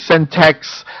the Syntax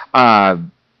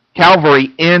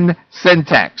Cavalry in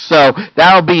Syntax. So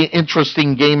that'll be an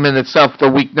interesting game in itself, the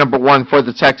week number 1 for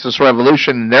the Texas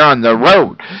Revolution, and they're on the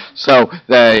road. So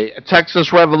the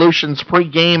Texas Revolution's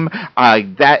pregame,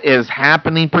 that is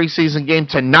happening, preseason game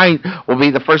tonight, will be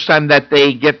the first time that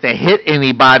they get to hit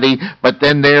anybody, but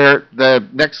then the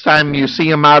next time you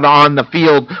see them out on the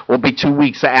field will be 2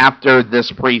 weeks after this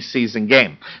preseason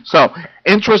game. So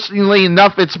interestingly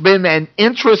enough, it's been an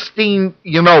interesting,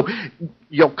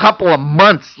 couple of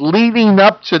months leading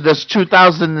up to this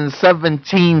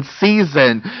 2017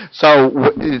 season.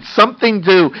 So it's something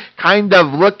to kind of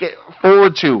look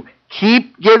forward to.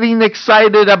 Keep getting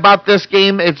excited about this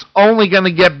game. It's only going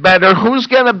to get better. Who's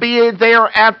going to be there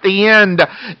at the end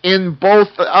in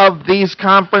both of these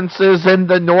conferences in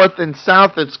the North and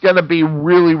South? It's going to be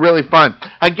really, really fun.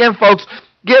 Again, folks,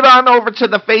 get on over to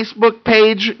the Facebook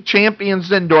page,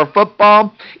 Champions Indoor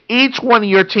Football. Each one of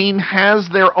your team has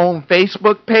their own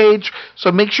Facebook page,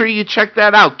 so make sure you check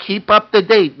that out. Keep up to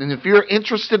date. And if you're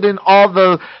interested in all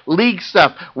the league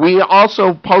stuff, we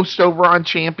also post over on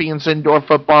Champions Indoor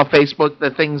Football Facebook the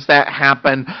things that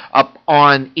happen up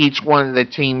on each one of the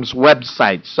team's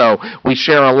websites. So we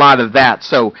share a lot of that.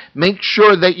 So make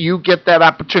sure that you get that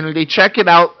opportunity. Check it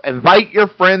out. Invite your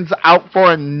friends out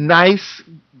for a nice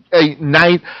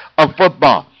night of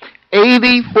football.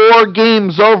 84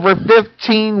 games over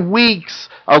 15 weeks,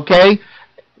 okay?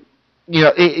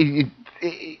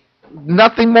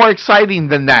 Nothing more exciting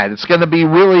than that. It's going to be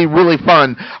really, really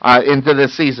fun into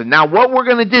this season. Now, what we're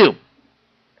going to do,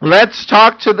 let's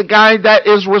talk to the guy that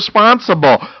is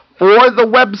responsible for the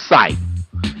website.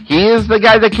 He is the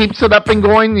guy that keeps it up and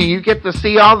going. You get to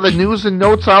see all the news and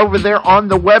notes over there on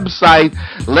the website.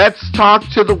 Let's talk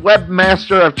to the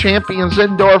webmaster of Champions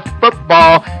Indoor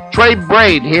Football, Trey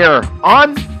Braid, here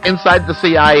on Inside the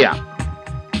CIF.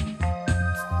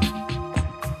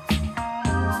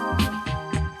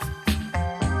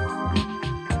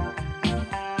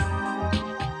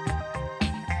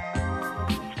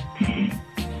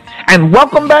 And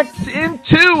welcome back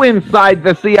into Inside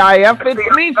the CIF.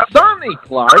 It's me, Sonny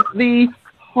Clark, the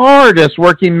hardest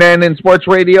working man in sports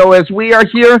radio, as we are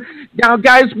here. Now,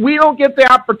 guys, we don't get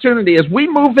the opportunity. As we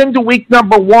move into week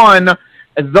number 1,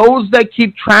 those that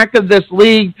keep track of this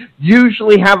league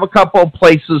usually have a couple of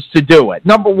places to do it.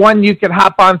 Number 1, you can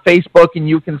hop on Facebook and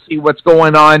you can see what's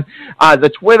going on. The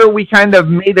Twitter, we kind of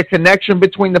made a connection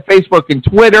between the Facebook and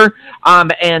Twitter.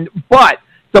 But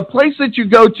the place that you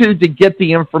go to get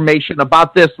the information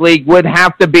about this league would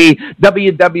have to be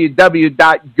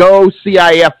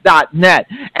www.gocif.net.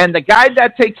 And the guy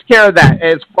that takes care of that,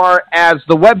 as far as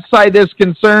the website is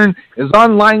concerned, is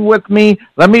online with me.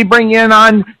 Let me bring in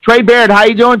on Trey Braid. How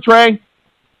you doing, Trey?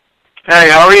 Hey,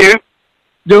 how are you?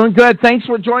 Doing good. Thanks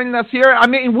for joining us here. I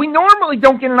mean, we normally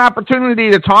don't get an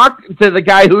opportunity to talk to the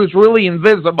guy who's really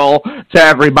invisible to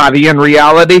everybody in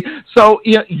reality. So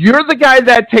you're the guy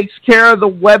that takes care of the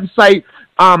website.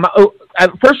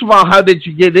 First of all, how did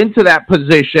you get into that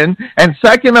position? And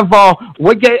second of all,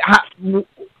 who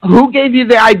gave you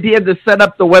the idea to set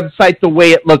up the website the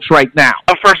way it looks right now?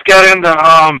 I first got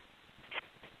into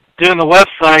doing the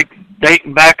website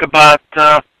dating back about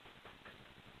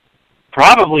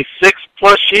probably 6+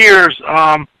 years.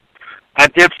 I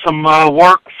did some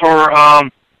work for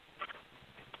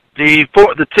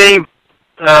the team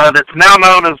that's now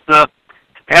known as the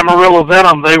Amarillo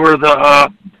Venom. They were the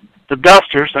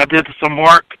Dusters. I did some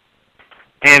work,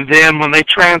 and then when they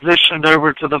transitioned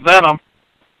over to the Venom,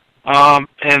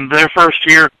 in their first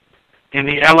year in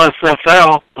the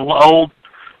LSFL, the old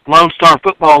Lone Star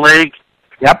Football League,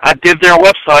 yep, I did their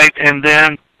website, and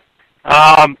then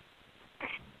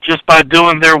just by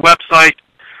doing their website,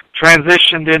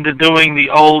 transitioned into doing the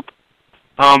old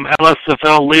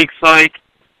LSFL league site,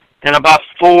 and about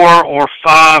 4 or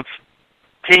 5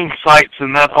 team sites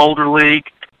in that older league.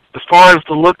 As far as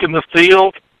the look and the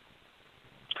feel,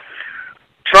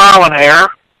 trial and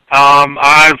error.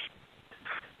 I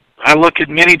look at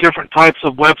many different types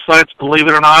of websites, believe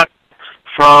it or not,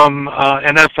 from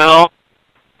NFL,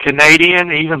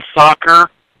 Canadian, even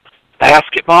soccer,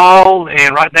 basketball,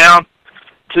 and right down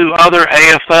to other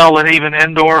AFL and even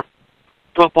indoor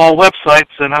football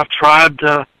websites, and I've tried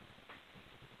to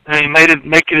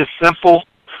make it as simple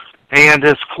and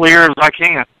as clear as I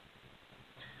can.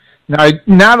 Now,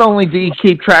 not only do you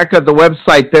keep track of the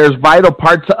website, there's vital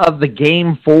parts of the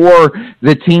game for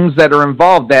the teams that are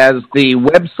involved, as the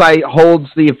website holds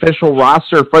the official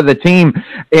roster for the team,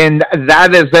 and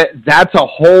that's a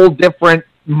whole different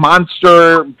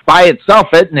monster by itself,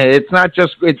 isn't it? It's not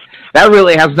just that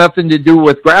really has nothing to do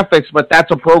with graphics, but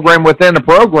that's a program within a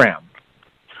program.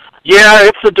 Yeah,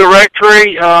 it's a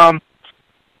directory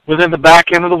within the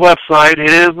back end of the website. It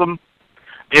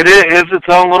is its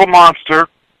own little monster,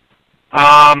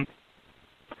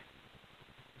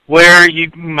 where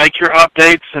you make your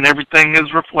updates and everything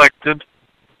is reflected,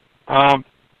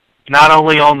 not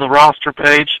only on the roster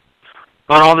page,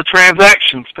 but on the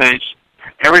transactions page.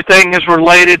 Everything is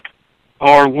related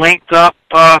or linked up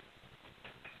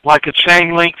like a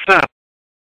chain link fence.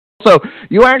 So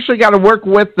you actually got to work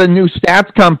with the new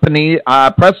stats company,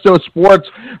 Presto Sports.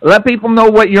 Let people know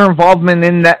what your involvement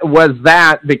in that was,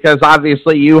 because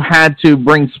obviously you had to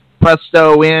bring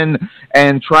Presto in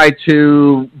and try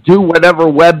to do whatever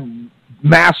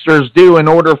webmasters do in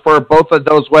order for both of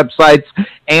those websites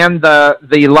and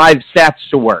the live stats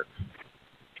to work.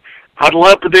 I'd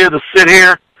love to be able to sit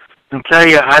here and tell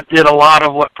you I did a lot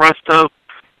of what Presto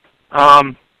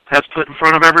has put in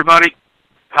front of everybody.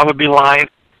 I would be lying.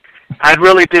 I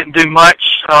really didn't do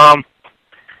much.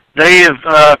 They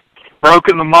have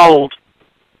broken the mold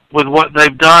with what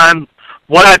they've done.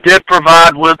 What I did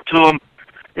provide with to them,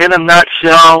 in a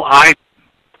nutshell, I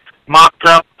mocked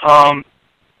up all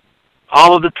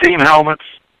of the team helmets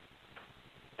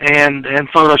and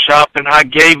Photoshop, and I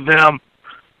gave them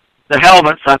the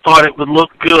helmets. I thought it would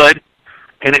look good,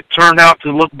 and it turned out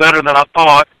to look better than I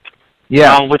thought.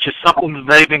 Yeah, which is something that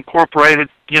they've incorporated,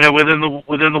 within the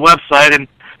website. And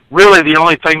really, the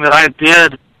only thing that I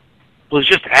did was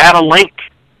just add a link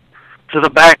to the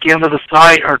back end of the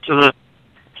site, or to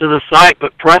the site.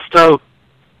 But Presto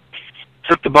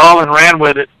took the ball and ran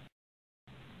with it.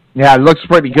 Yeah, it looks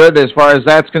pretty good as far as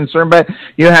that's concerned, but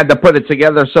you had to put it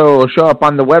together so it'll show up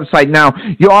on the website. Now,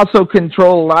 you also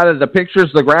control a lot of the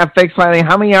pictures, the graphics. I mean,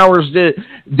 how many hours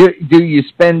do you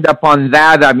spend up on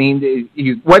that? I mean,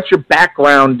 what's your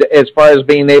background as far as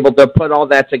being able to put all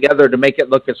that together to make it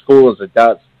look as cool as it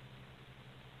does?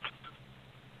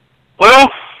 Well,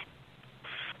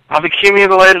 I've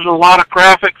accumulated a lot of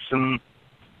graphics and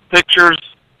pictures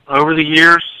over the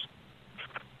years.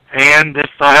 And if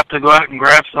I have to go out and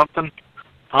grab something,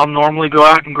 I'll normally go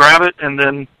out and grab it and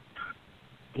then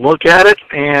look at it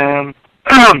and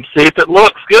see if it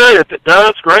looks good. If it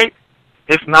does, great.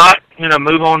 If not,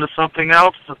 move on to something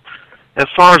else. As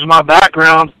far as my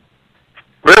background,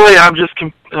 really I'm just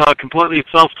completely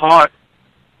self-taught,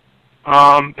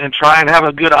 and try and have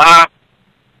a good eye,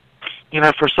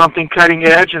 for something cutting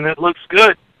edge, and it looks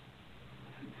good.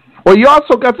 Well, you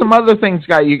also got some other things,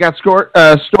 guy. You got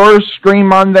Stores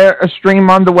stream on the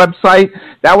website.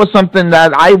 That was something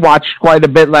that I watched quite a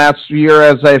bit last year.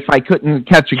 As if I couldn't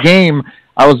catch a game,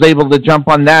 I was able to jump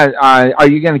on that. Are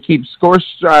you going to keep Scores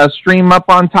stream up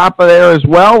on top of there as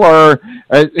well, or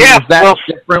is that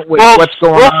different with what's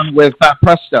going on with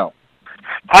Presto?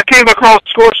 I came across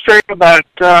Score Stream about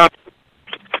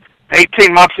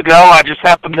 18 months ago. I just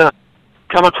happened to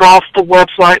come across the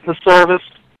website and the service,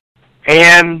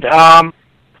 and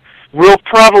real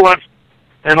prevalent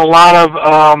in a lot of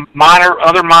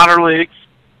other minor leagues,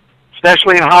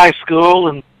 especially in high school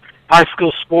and high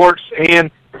school sports. And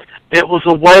it was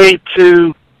a way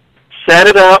to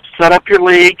set up your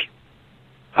league,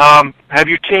 have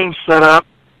your team set up,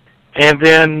 and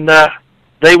then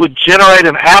they would generate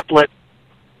an applet,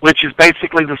 which is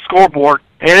basically the scoreboard.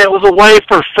 And it was a way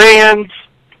for fans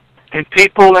and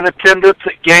people in attendance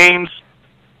at games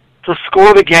to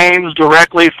score the games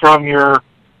directly from your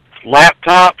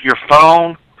laptop, your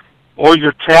phone, or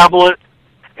your tablet.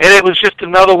 And it was just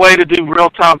another way to do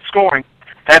real-time scoring.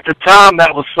 At the time,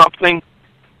 that was something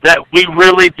that we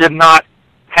really did not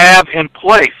have in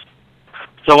place.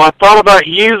 So I thought about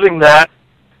using that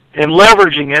and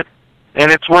leveraging it,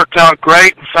 and it's worked out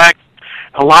great. In fact,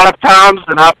 a lot of times,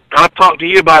 and I've talked to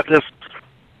you about this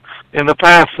in the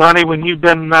past, Sonny, when you've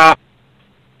been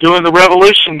doing the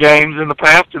Revolution games in the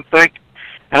past, and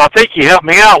I think you helped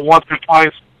me out once or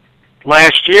twice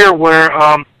last year where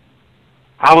I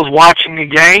was watching a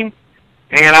game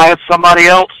and I had somebody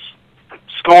else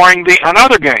scoring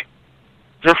another game,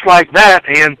 just like that,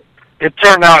 and it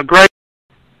turned out great.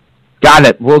 Got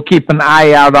it. We'll keep an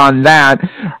eye out on that.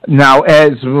 Now,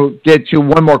 as we'll get you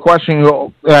one more question,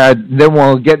 then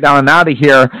we'll get down and out of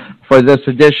here for this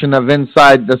edition of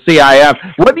Inside the CIF.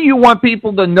 What do you want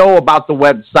people to know about the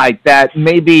website that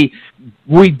maybe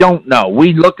we don't know?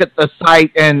 We look at the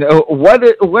site, and what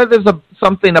is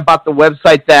something about the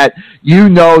website that you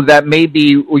know that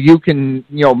maybe you can,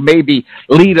 maybe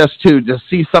lead us to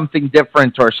see something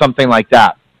different or something like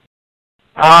that?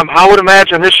 I would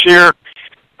imagine this year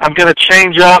I'm going to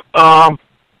change up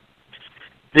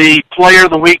the Player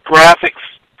of the Week graphics.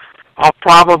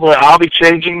 I'll be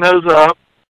changing those up.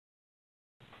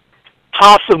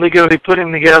 Possibly going to be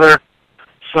putting together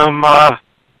some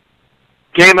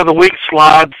Game of the Week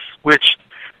slides, which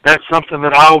that's something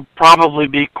that I'll probably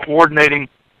be coordinating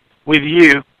with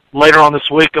you later on this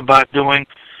week about doing,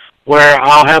 where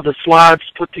I'll have the slides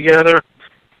put together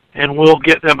and we'll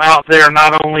get them out there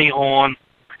not only on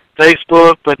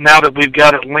Facebook, but now that we've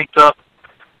got it linked up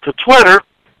to Twitter,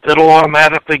 it'll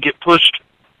automatically get pushed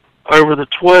over to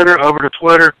Twitter,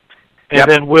 and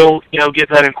then we'll get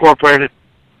that incorporated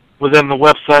within the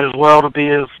website as well to be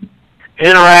as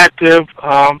interactive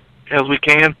as we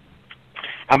can.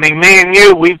 I mean, me and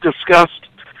you, we've discussed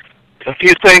a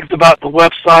few things about the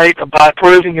website, about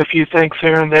improving a few things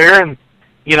here and there, and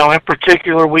in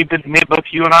particular, both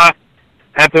you and I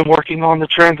have been working on the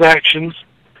transactions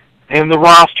and the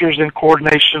rosters in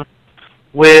coordination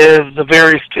with the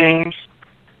various teams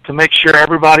to make sure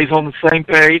everybody's on the same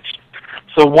page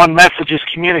so one message is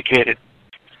communicated.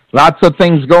 Lots of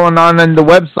things going on the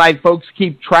website. Folks,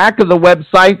 keep track of the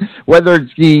website, whether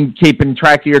it's keeping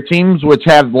track of your teams, which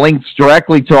have links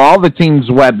directly to all the teams'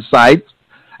 websites,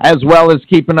 as well as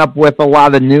keeping up with a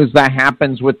lot of news that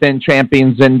happens within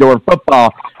Champions Indoor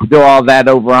Football. Do all that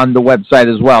over on the website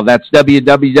as well. That's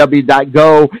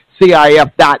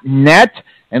www.gocif.net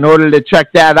in order to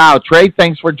check that out. Trey,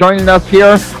 thanks for joining us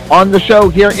here on the show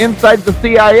here inside the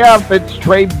CIF. It's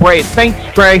Trey Braid. Thanks,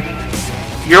 Trey.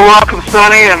 You're welcome,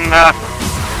 Sonny, and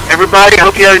everybody, I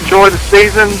hope you enjoy the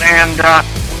season, and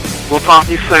we'll talk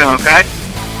to you soon, okay?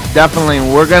 Definitely.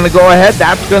 We're going to go ahead.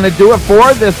 That's going to do it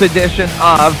for this edition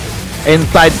of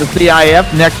Inside the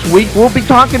CIF. Next week, we'll be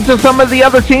talking to some of the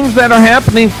other teams that are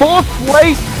happening. Full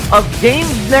slate of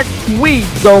games next week,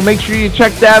 so make sure you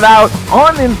check that out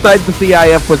on Inside the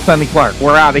CIF with Sonny Clark.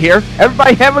 We're out of here.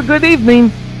 Everybody have a good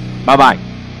evening. Bye-bye.